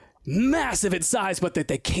massive in size, but that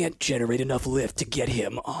they can't generate enough lift to get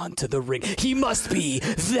him onto the ring. He must be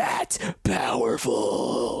that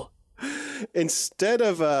powerful. instead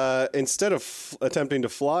of attempting to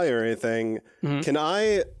fly or anything, can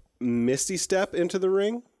I Misty Step into the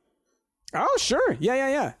ring? Oh, sure.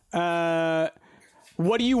 Yeah.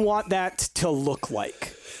 What do you want that to look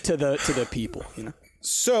like to the people? You know.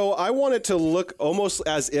 So I want it to look almost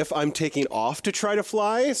as if I'm taking off to try to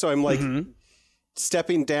fly. So I'm like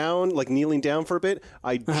stepping down, like kneeling down for a bit.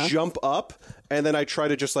 I jump up, and then I try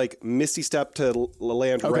to just like Misty Step to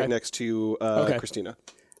land right next to Christina.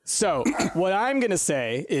 So what I'm gonna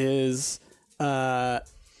say is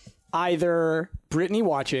either Brittany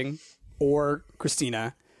watching or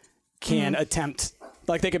Christina can attempt,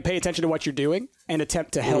 like they can pay attention to what you're doing and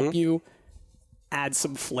attempt to help you add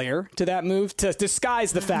some flair to that move to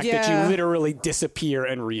disguise the fact that you literally disappear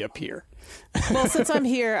and reappear. Well, since I'm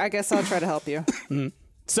here, I guess I'll try to help you.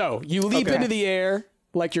 So you leap into the air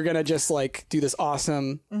like you're gonna just like do this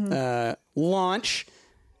awesome launch.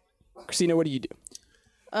 Christina, what do you do?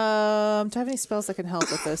 Do I have any spells that can help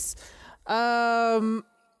with this?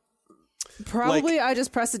 Probably I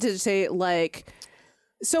just prestidigitate like.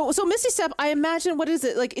 So Misty Step, I imagine, what is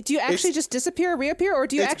it? Like, do you actually just disappear, reappear, or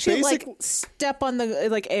do you actually like step on the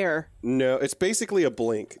like air? No, it's basically a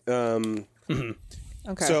blink.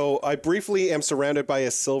 Okay. So I briefly am surrounded by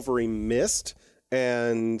a silvery mist,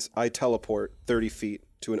 and I teleport 30 feet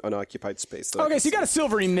to an unoccupied space. Okay, so you got a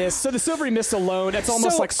silvery mist. So the silvery mist alone, that's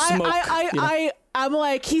almost like smoke. I'm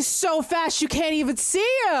like, he's so fast you can't even see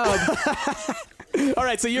him. All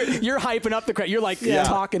right, so you're hyping up the crowd. You're like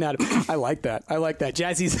talking at him. I like that.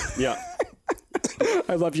 Jazzy's. Yeah.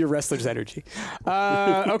 I love your wrestler's energy.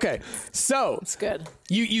 Okay, so It's good.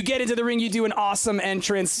 you get into the ring. You do an awesome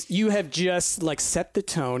entrance. You have just like set the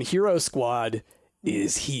tone. Hero Squad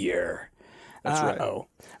is here. That's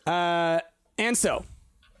right. And so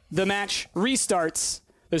the match restarts.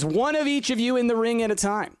 There's one of each of you in the ring at a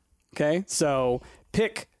time. Okay, so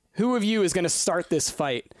pick who of you is going to start this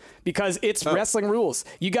fight, because it's wrestling rules.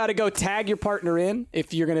 You got to go tag your partner in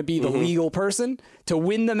if you're going to be the legal person. To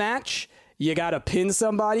win the match, you got to pin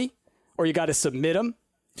somebody, or you got to submit them,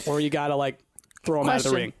 or you got to like throw them out of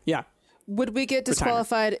the ring. Yeah. Would we get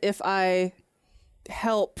disqualified if I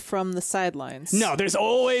help from the sidelines? No, there's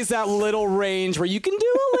always that little range where you can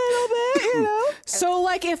do a little bit, you know. So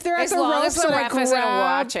like if they're at As the long ropes as the and I ref isn't grab,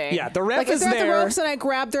 watching. Yeah, the ref like if is they're at the there. ropes and I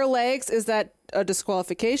grab their legs, is that a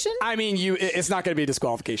disqualification? I mean, it's not going to be a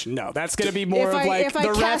disqualification. No, that's going to be more If of I- like if I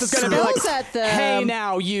the ref cast is going to be like, spells at them- hey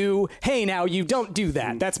now you, don't do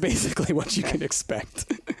that. That's basically what you can expect.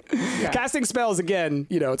 Casting spells, again,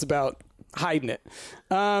 it's about hiding it.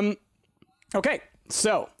 Okay,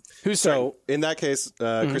 so who's starting? So in that case,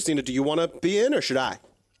 Christina, do you want to be in, or should I?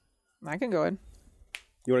 I can go in.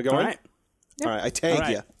 You want to go All in? right. All right, I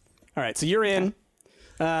tag you. All right, so you're in.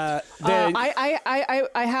 I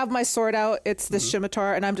have my sword out. It's the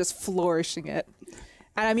scimitar, and I'm just flourishing it.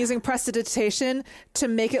 And I'm using prestidigitation to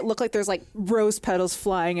make it look like there's like rose petals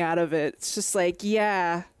flying out of it. It's just like,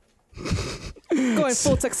 yeah. Going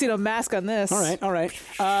full tuxedo mask on this. All right.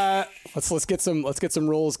 Let's get some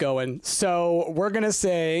rolls going. So we're gonna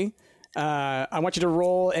say, I want you to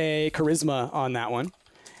roll a charisma on that one,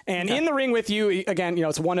 and in the ring with you again.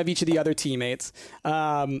 It's one of each of the other teammates.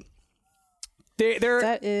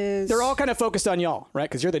 They're all kind of focused on y'all, right?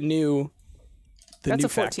 Because you're the new. That's new a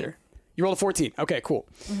 14. factor. You rolled a 14. Okay, cool.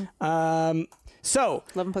 So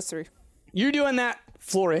 11 plus 3. you're doing that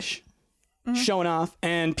flourish, showing off,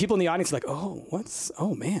 and people in the audience are like,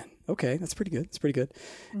 oh man, okay, that's pretty good.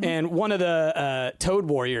 And one of the Toad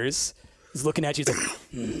Warriors He's looking at you. He's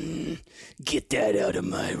like, get that out of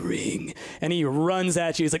my ring. And he runs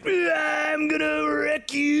at you. He's like, I'm going to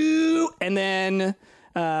wreck you. And then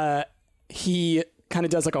he kind of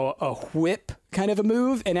does like a whip kind of a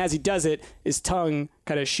move. And as he does it, his tongue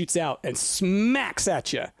kind of shoots out and smacks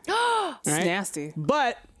at you. It's nasty.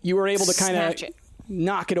 But you were able to kind Snatch of it.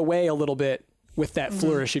 knock it away a little bit with that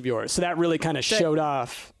flourish of yours. So that really kind of showed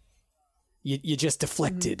off. You just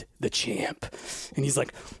deflected the champ. And he's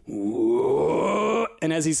like, whoa.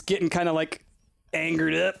 And as he's getting kind of like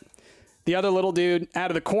angered up, the other little dude out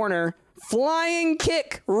of the corner, flying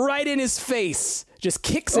kick right in his face. Just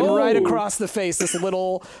kicks him right across the face. This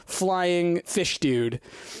little flying fish dude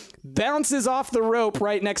bounces off the rope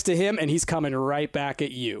right next to him, and he's coming right back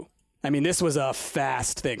at you. I mean, this was a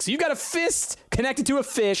fast thing. So you've got a fist connected to a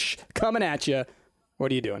fish coming at you.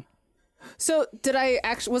 What are you doing? So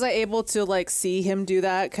was I able to like see him do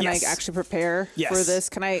that? Can Yes. I actually prepare for this?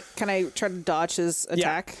 Can I try to dodge his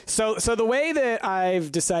attack? Yeah. So the way that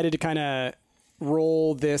I've decided to kind of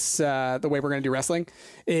roll this, the way we're going to do wrestling,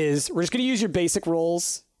 is we're just going to use your basic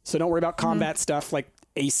rolls. So don't worry about combat stuff like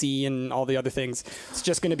AC and all the other things. It's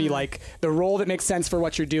just going to be like the roll that makes sense for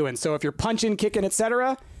what you're doing. So if you're punching, kicking,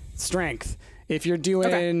 etc., strength. If you're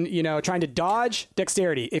doing, trying to dodge,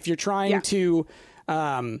 dexterity. If you're trying to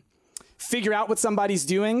figure out what somebody's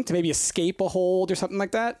doing to maybe escape a hold or something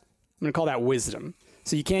like that, I'm going to call that wisdom.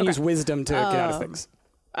 So you can use wisdom to get out of things.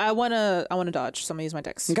 I wanna dodge. So I'm gonna use my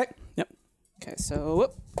dex. Okay. Yep. Okay.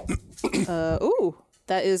 So,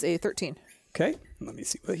 that is a 13. Okay. Let me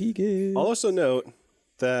see what he gets. I'll also note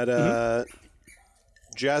that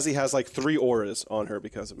Jazzy has like 3 auras on her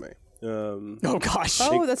because of me. Oh gosh.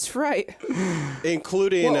 Oh, that's right.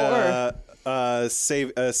 Including What a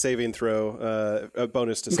saving throw, a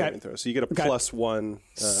bonus to saving throw. So you get a +1.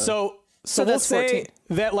 So So we'll that's say 14.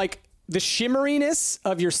 that like the shimmeriness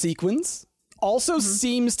of your sequins also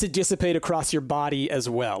seems to dissipate across your body as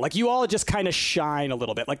well. Like you all just kind of shine a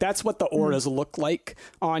little bit. Like that's what the auras look like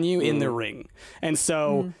on you in the ring. And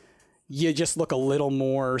so you just look a little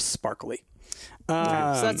more sparkly. So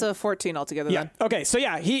that's a 14 altogether Yeah. then. Okay. So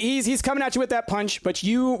yeah, he's coming at you with that punch, but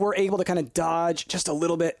you were able to kind of dodge just a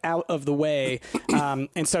little bit out of the way,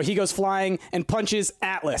 and so he goes flying and punches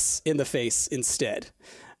Atlas in the face instead.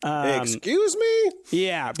 Excuse me?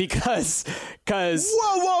 Yeah, because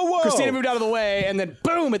Whoa. Christina moved out of the way, and then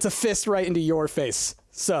boom, it's a fist right into your face.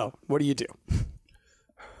 So what do you do?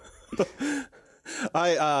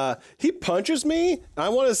 He punches me. I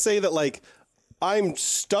want to say that like I'm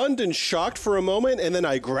stunned and shocked for a moment, and then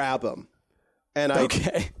I grab him, and I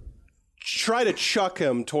try to chuck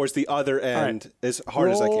him towards the other end as hard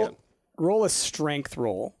as I can. Roll a strength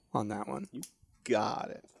roll on that one. Got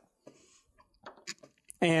it.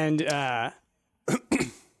 And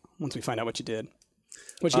once we find out what you did.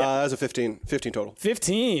 What'd you get? That was a 15 total.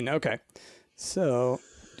 15. Okay. So,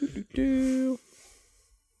 Yep.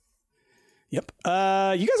 You guys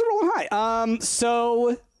are rolling high.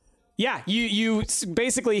 So, yeah, you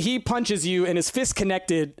basically, he punches you and his fist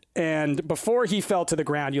connected, and before he fell to the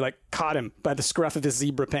ground, you like caught him by the scruff of his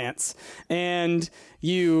zebra pants, and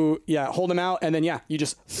you hold him out, and then you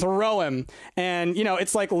just throw him, and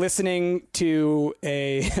it's like listening to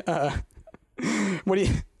a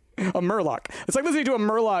a murloc. It's like listening to a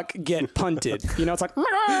murloc get punted. It's like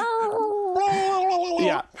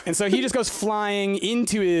yeah, and so he just goes flying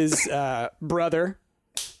into his brother.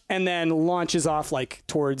 And then launches off like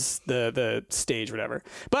towards the stage, or whatever.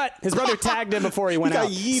 But his brother tagged him before he went got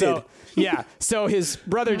out. yeeted. So his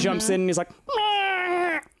brother jumps in and he's like,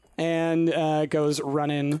 "Meow," and goes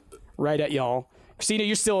running right at y'all. Christina,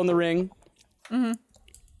 you're still in the ring. Mm-hmm.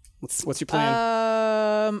 What's your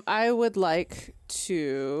plan? I would like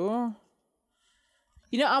to.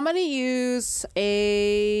 I'm gonna use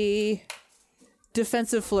a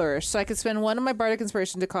defensive flourish, so I could spend one of my bardic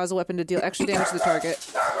inspiration to cause a weapon to deal extra damage to the target.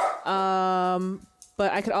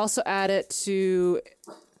 But I could also add it to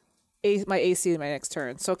my AC in my next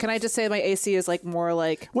turn. So can I just say my AC is like more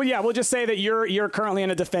like? Well, yeah, we'll just say that you're currently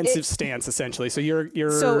in a defensive stance essentially. So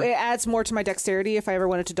you're. So it adds more to my dexterity if I ever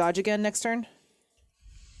wanted to dodge again next turn.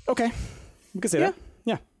 Okay, we could say that.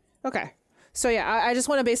 Yeah. Okay. So yeah, I just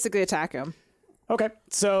want to basically attack him. Okay.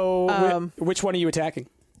 So which one are you attacking?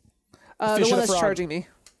 The one that's charging me.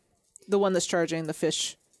 The one that's charging the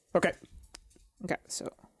fish. Okay. Okay, so.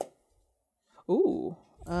 Ooh.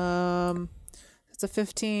 It's a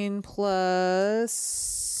 15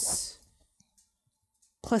 plus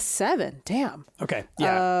 7. Damn. Okay.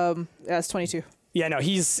 Yeah. That's 22. Yeah, no,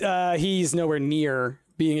 he's nowhere near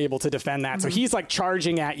being able to defend that. So he's like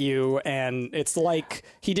charging at you, and it's like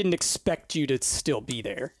he didn't expect you to still be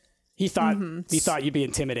there. He thought you'd be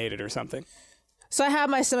intimidated or something. So I have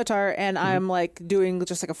my scimitar, and I'm like doing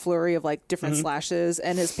just like a flurry of like different slashes,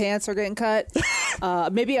 and his pants are getting cut.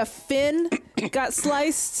 Maybe a fin got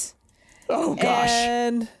sliced. Oh gosh!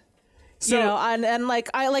 And So- you know, and like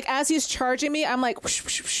I like as he's charging me, I'm like, whoosh,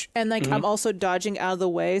 whoosh, whoosh, and like I'm also dodging out of the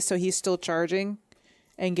way, so he's still charging,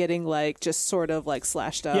 and getting like just sort of like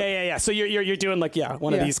slashed up. Yeah. So you're doing like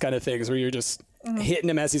one of these kind of things where you're just hitting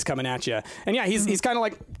him as he's coming at you, and he's kind of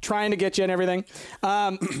like trying to get you and everything.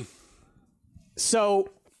 So,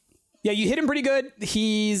 you hit him pretty good.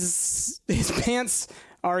 His pants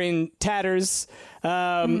are in tatters.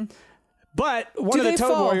 But one of the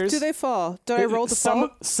Toad Warriors... Do they fall? Do I roll to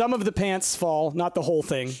fall? Some of the pants fall, not the whole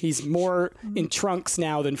thing. He's more in trunks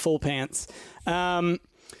now than full pants.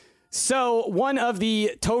 So one of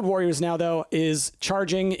the Toad Warriors now, though, is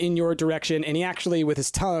charging in your direction, and he actually, with his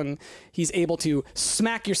tongue, he's able to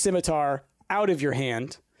smack your scimitar out of your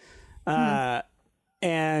hand.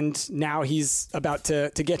 And now he's about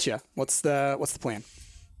to get you. What's the plan?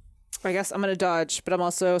 I guess I'm gonna dodge, but I'm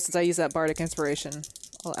also, since I use that bardic inspiration,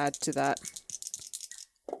 I'll add to that.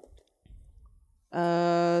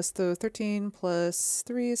 So 13 plus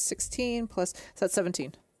 3 is 16 plus, so that's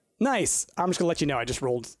 17. Nice. I'm just gonna let you know I just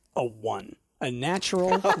rolled a 1. A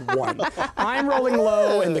natural 1. I'm rolling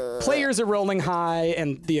low, and the players are rolling high,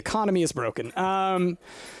 and the economy is broken.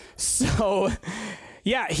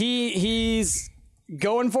 He's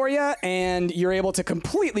going for you, and you're able to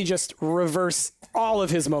completely just reverse all of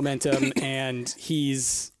his momentum, and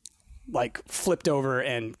he's like flipped over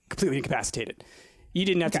and completely incapacitated. You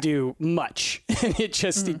didn't have to do much, and it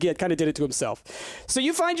just kind of did it to himself. So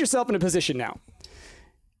you find yourself in a position now.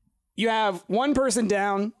 You have one person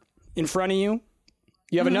down in front of you.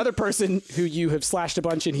 You have another person who you have slashed a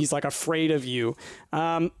bunch, and he's like afraid of you.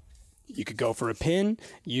 You could go for a pin.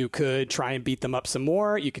 You could try and beat them up some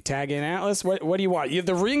more. You could tag in Atlas. What do you want?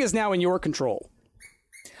 The ring is now in your control.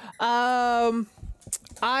 I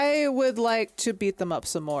would like to beat them up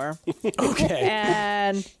some more. Okay.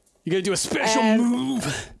 And You're going to do a special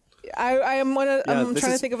move. I'm trying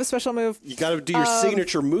to think of a special move. You got to do your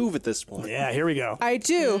signature move at this point. Yeah, here we go. I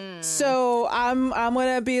do. So I'm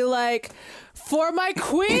gonna be like, for my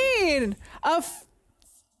queen of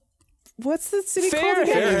what's the city called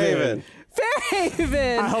again? Fairhaven.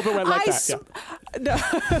 Fairhaven. I hope it went like that. No.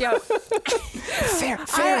 Yep.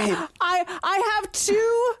 Fairhaven. I have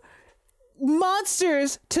 2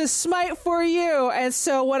 monsters to smite for you, and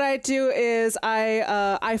so what I do is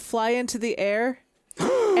I fly into the air,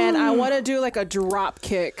 and I want to do like a drop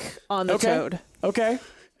kick on the toad. Okay.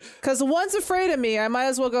 Because the one's afraid of me, I might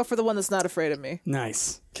as well go for the one that's not afraid of me.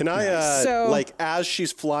 Nice. Can I, like, as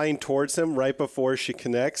she's flying towards him, right before she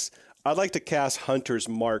connects, I'd like to cast Hunter's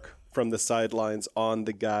Mark from the sidelines on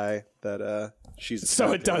the guy that she's...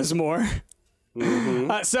 So it does more.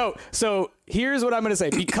 So here's what I'm going to say.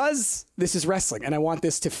 Because this is wrestling, and I want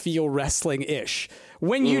this to feel wrestling-ish,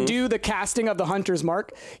 when you do the casting of the Hunter's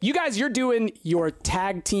Mark, you're doing your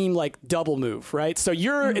tag team like double move, right? So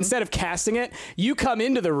you're instead of casting it, you come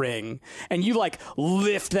into the ring and you like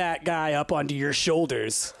lift that guy up onto your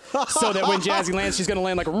shoulders so that when Jazzy lands, she's going to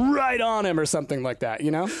land like right on him or something like that, you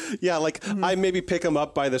know? Yeah, like I maybe pick him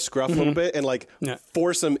up by the scruff a little bit and like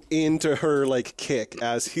force him into her like kick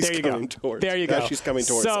as he's coming towards. There you go. As she's coming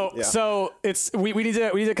towards him. Yeah. So it's we need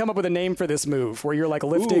to come up with a name for this move where you're like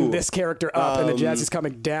lifting this character up and the Jazzy's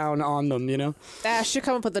coming down on them, you know? Ash, you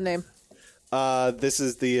come up with the name. This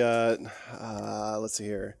is the let's see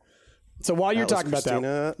here. So while you're Atlas talking about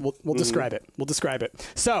Christina. that, we'll describe it. We'll describe it.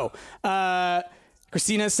 So,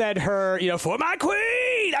 Christina said her, for my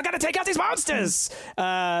queen, I got to take out these monsters.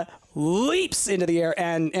 Leaps into the air,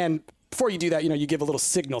 and before you do that, you give a little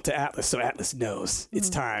signal to Atlas, so Atlas knows it's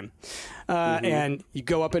time. And you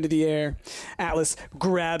go up into the air. Atlas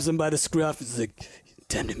grabs him by the scruff. He's like,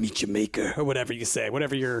 time to meet your maker, or whatever you say,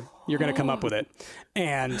 whatever you're going to come up with it.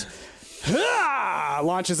 And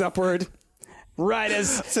launches upward right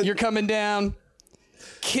as you're coming down.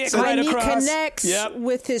 Kick right When across. he connects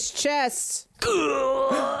with his chest.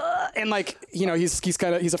 And like,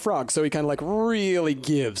 he's a frog, so he kind of like really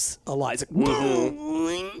gives a lot. He's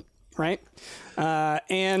like, right?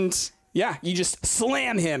 And yeah, you just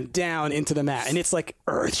slam him down into the mat, and it's like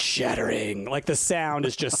earth shattering. Like the sound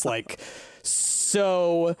is just like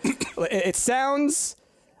so. It sounds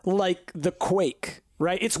like the quake.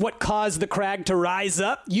 Right, it's what caused the crag to rise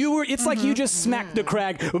up. It's like you just smacked the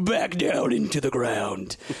crag back down into the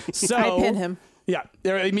ground. So I pin him. Yeah,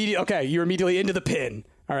 you're immediately into the pin.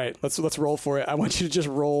 All right, let's roll for it. I want you to just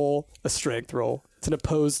roll a strength roll. It's an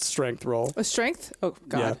opposed strength roll. A strength? Oh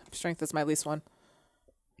God, Yeah. strength is my least one.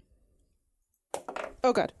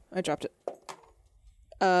 Oh god, I dropped it.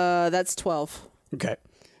 That's 12. Okay.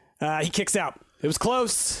 He kicks out. It was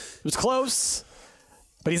close. It was close.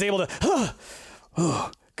 But he's able to...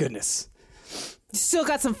 Oh, goodness. You still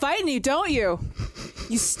got some fight in you, don't you?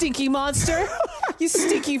 You stinky monster. You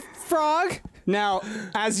stinky frog. Now,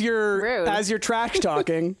 as you're trash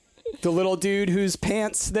talking, the little dude whose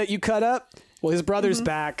pants that you cut up, well, his brother's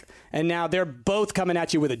back, and now they're both coming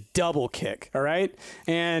at you with a double kick. All right,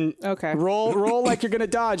 and Okay. roll like you're gonna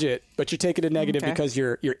dodge it, but you're taking a negative Okay. because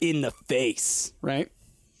you're in the face, right?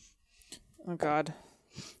 Oh god.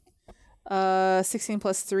 16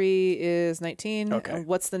 plus 3 is 19. Okay. And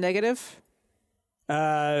what's the negative?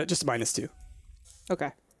 Just a -2.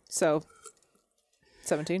 Okay. So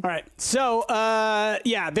 17. All right. So,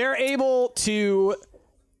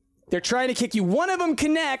 they're trying to kick you. One of them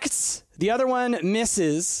connects, the other one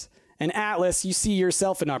misses. And Atlas, you see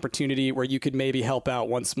yourself an opportunity where you could maybe help out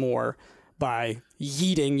once more by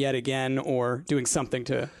yeeting yet again or doing something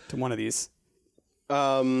to one of these.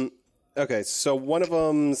 Okay, so one of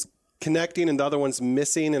them's connecting and the other one's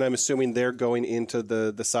missing, and I'm assuming they're going into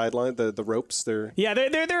the sideline, the ropes. They're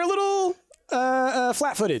They're a little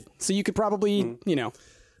flat-footed, so you could probably,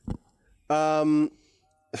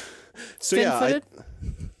 so yeah. Fin-footed?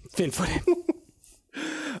 fin-footed,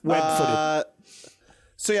 web-footed.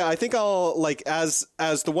 So yeah, I think I'll as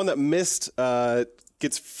the one that missed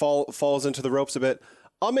falls into the ropes a bit.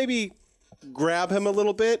 I'll maybe grab him a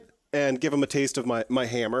little bit and give him a taste of my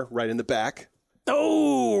hammer right in the back.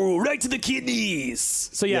 Oh, right to the kidneys.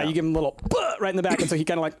 So yeah, you give him a little right in the back, and so he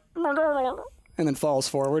kind of and then falls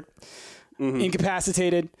forward,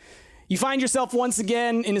 incapacitated. You find yourself once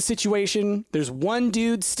again in a situation. There's one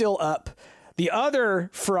dude still up. The other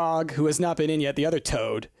frog who has not been in yet, the other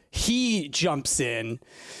toad, he jumps in,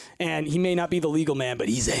 and he may not be the legal man, but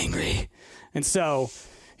he's angry, and so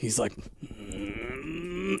he's like,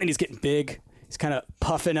 and he's getting big. He's kind of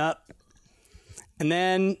puffing up, and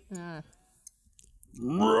then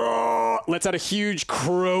lets out a huge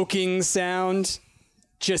croaking sound,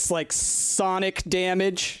 just like sonic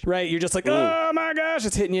damage, right? You're just like, oh my gosh,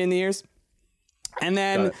 it's hitting you in the ears. And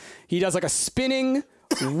then he does like a spinning,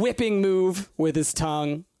 whipping move with his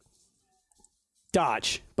tongue.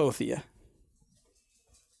 Dodge, both of you.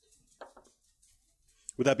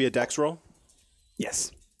 Would that be a dex roll?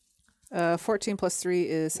 Yes. 14 plus 3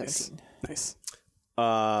 is 17. Nice.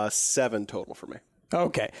 7 total for me.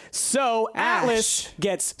 Okay, so Atlas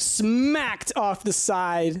gets smacked off the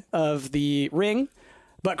side of the ring,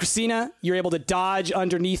 but Christina, you're able to dodge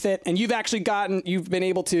underneath it, and you've been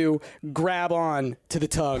able to grab on to the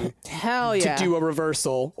tongue Hell yeah. to do a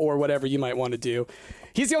reversal or whatever you might want to do.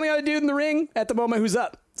 He's the only other dude in the ring at the moment who's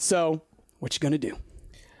up. So, what you gonna do?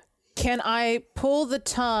 Can I pull the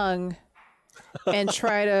tongue and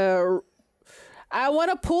try to... I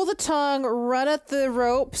want to pull the tongue, run at the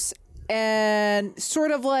ropes, and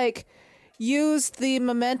sort of use the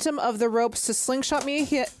momentum of the ropes to slingshot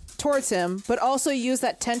me towards him, but also use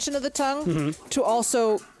that tension of the tongue to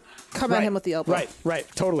also come at him with the elbow. Right,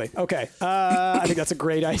 totally. Okay, I think that's a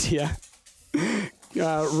great idea.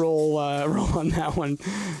 Roll on that one.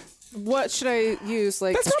 What should I use?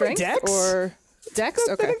 That's probably strength dex. or dex?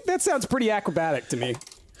 I Okay. think that sounds pretty acrobatic to me.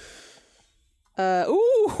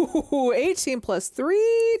 18 plus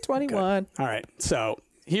 3, 21. All right, so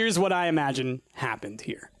here's what I imagine happened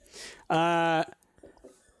here.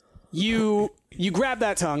 You grabbed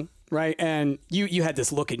that tongue, right? And you had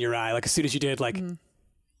this look in your eye, like as soon as you did,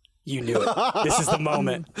 you knew it. This is the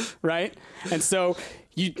moment, right? And so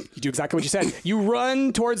you do exactly what you said. You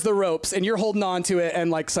run towards the ropes, and you're holding on to it,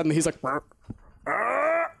 and suddenly he's like,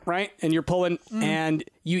 right? And you're pulling, and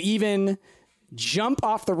you even jump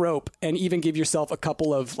off the rope and even give yourself a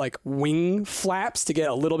couple of wing flaps to get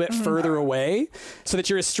a little bit further away so that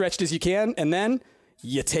you're as stretched as you can. And then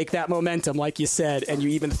you take that momentum, like you said, and you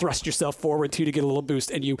even thrust yourself forward to get a little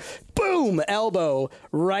boost, and you boom, elbow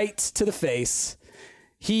right to the face.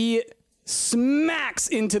 He smacks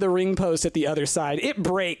into the ring post at the other side. It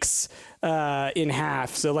breaks in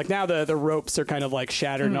half. So now the ropes are kind of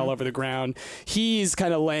shattered and all over the ground. He's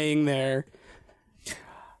kind of laying there.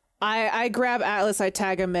 I grab Atlas, I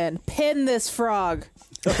tag him in. Pin this frog.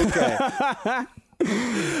 Okay.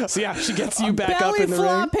 So yeah, she gets you back up in the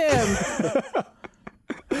flop ring. him.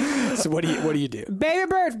 So what do you do? Baby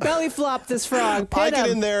bird, belly flop this frog. Pin I get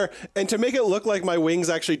him. in there, and to make it look like my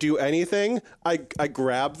wings actually do anything, I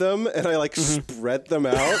grab them and I spread them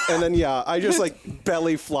out, and then I just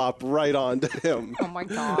belly flop right onto him. Oh my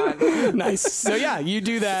god. Nice. So yeah, you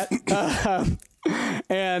do that.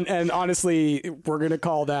 And honestly, we're gonna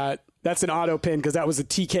call that That's an auto pin because that was a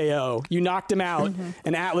TKO. You knocked him out,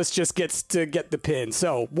 and Atlas just gets to get the pin.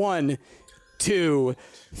 So 1, 2,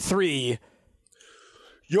 3.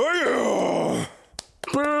 Yeah!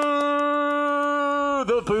 Boo!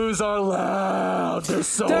 The boos are loud. They're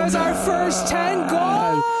so There's our mad. first 10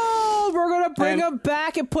 gold. We're gonna bring him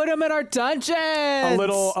back and put him in our dungeon. A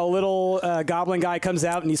little goblin guy comes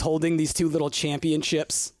out and he's holding these 2 little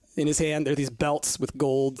championships in his hand. They're these belts with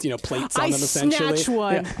gold, plates on I them. Essentially, snatch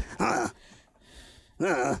one.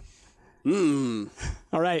 Yeah.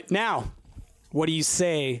 All right, now, what do you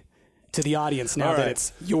say to the audience now All that right.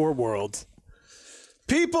 it's your world?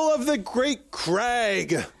 People of the Great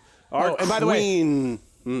Crag, our and by the way, queen.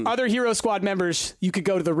 Other Hero Squad members, you could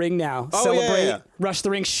go to the ring now. Oh, Celebrate, yeah. rush the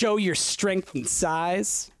ring, show your strength and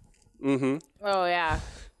size. Oh yeah,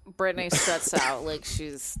 Brittany struts out like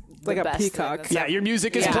she's Like the a best peacock. thing that's Yeah, your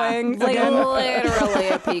music is Yeah. playing like again. literally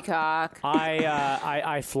a peacock.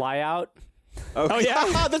 I fly out. Oh,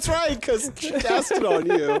 yeah? That's right, because she cast it on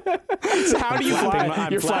you. So how do you fly?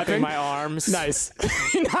 I'm You're flapping flapping my arms. Nice.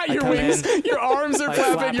 Not your come wings. in, Your arms are like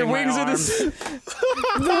flapping. Your flapping my wings are arms.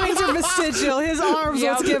 The wings are vestigial. His arms,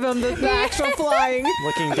 let's give him the actual flying.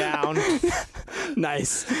 Looking down.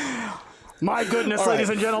 Nice. My goodness, All right. ladies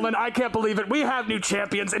and gentlemen, I can't believe it. We have new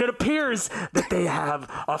champions, and it appears that they have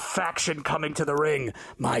a faction coming to the ring.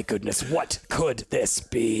 My goodness, what could this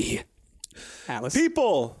be? Atlas?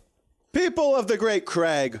 People of the Great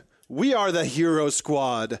Crag, we are the Hero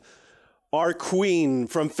Squad. Our queen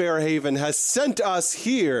from Fairhaven has sent us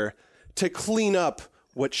here to clean up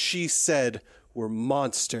what she said were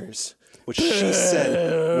monsters, what she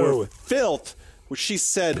said were filth, what she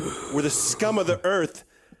said were the scum of the earth.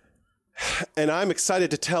 And I'm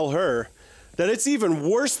excited to tell her that it's even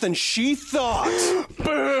worse than she thought.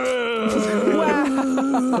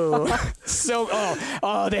 So,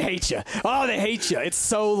 they hate you. Oh, they hate you. It's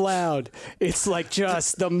so loud. It's like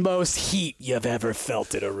just the most heat you've ever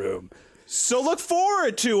felt in a room. So look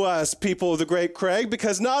forward to us, people of the Great Crag,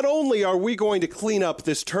 because not only are we going to clean up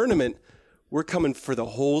this tournament, we're coming for the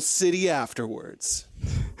whole city afterwards.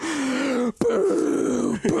 I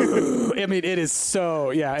mean, it is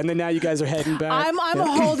so, yeah. And then now you guys are heading back. I'm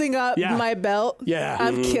holding up Yeah. my belt. Yeah.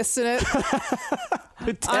 I'm kissing it.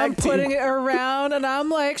 I'm putting it around, and I'm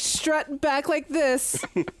like strutting back like this.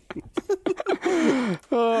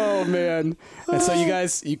 Oh, man. And so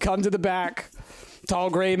you come to the back.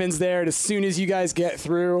 Tall Grayman's there. And as soon as you guys get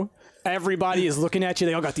through, everybody is looking at you.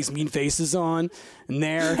 They all got these mean faces on. And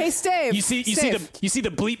there. Hey, Stave. You see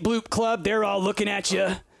the Bleep Bloop Club. They're all looking at you.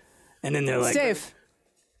 And then they're like, Stave.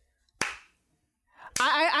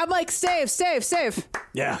 I'm like, Stave.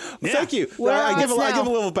 Yeah. Thank you. What are I give a odds now?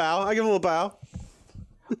 little bow.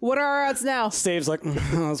 What are our odds now? Stave's like,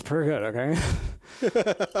 that's pretty good, okay? You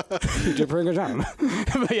did a pretty good job.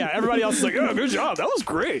 But yeah, everybody else is like, oh, good job. That was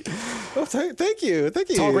great. Oh, thank you.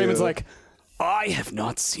 Tall Grayman's like, I have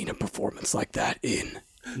not seen a performance like that in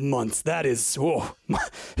months. That is,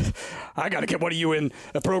 I got to get one of you in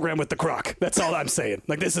a program with the Croc. That's all I'm saying.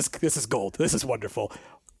 Like, this is gold. This is wonderful.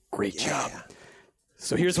 Great job.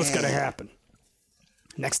 So here's what's going to happen.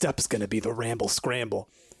 Next up is going to be the Ramble Scramble.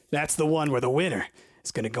 That's the one where the winner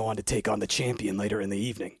is going to go on to take on the champion later in the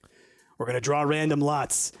evening. We're going to draw random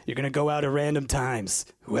lots. You're going to go out at random times.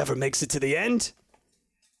 Whoever makes it to the end,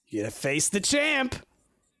 you got to face the champ.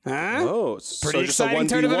 Huh? oh, so Pretty just a exciting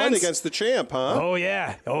turn of 1v1 events. against the champ, huh? Oh,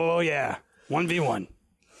 yeah. 1v1.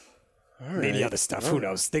 Maybe other stuff. Who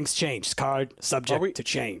knows? Things change. Card subject to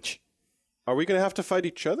change. Are we going to have to fight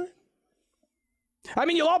each other? I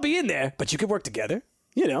mean, you'll all be in there, but you could work together.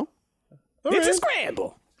 You know. All It's a right.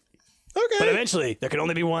 scramble. Okay. But eventually, there can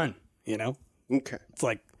only be one, you know? Okay. It's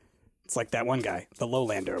like that one guy, the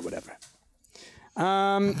Lowlander or whatever.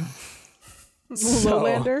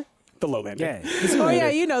 Lowlander? The Lowlander. Yeah. Oh, yeah,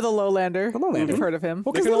 you know the Lowlander. Lowlander. You've heard of him.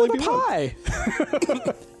 Well, because There they can live only up be one.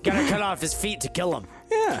 high. Gotta cut off his feet to kill him.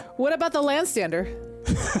 Yeah. What about the Landstander?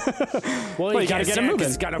 Well, you gotta get him moving.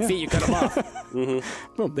 He's got no feet. You cut him off.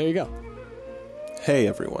 Boom, there you go. Hey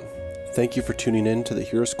everyone, thank you for tuning in to the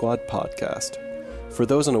Hero Squad podcast. For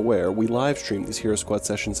those unaware, we live stream these Hero Squad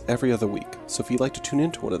sessions every other week, so if you'd like to tune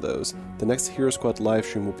into one of those, the next Hero Squad live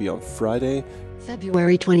stream will be on Friday,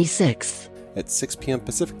 February 26th. at 6 p.m.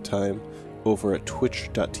 Pacific Time over at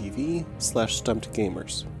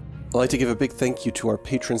twitch.tv/stumpedgamers. I'd like to give a big thank you to our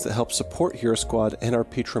patrons that help support Hero Squad and our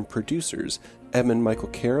patron producers, Edmund Michael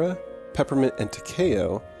Kara, Peppermint and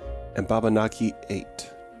Takeo, and Babanaki8.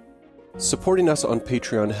 Supporting us on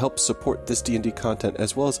Patreon helps support this D&D content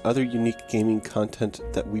as well as other unique gaming content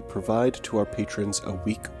that we provide to our patrons a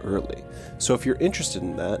week early. So if you're interested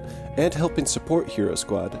in that and helping support Hero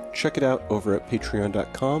Squad, check it out over at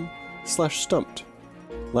patreon.com patreon.com/stumped.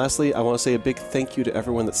 Lastly, I want to say a big thank you to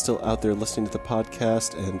everyone that's still out there listening to the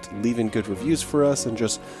podcast and leaving good reviews for us and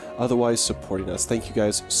just otherwise supporting us. Thank you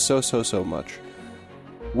guys so much.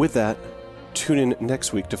 With that, tune in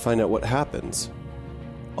next week to find out what happens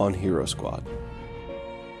on Hero Squad.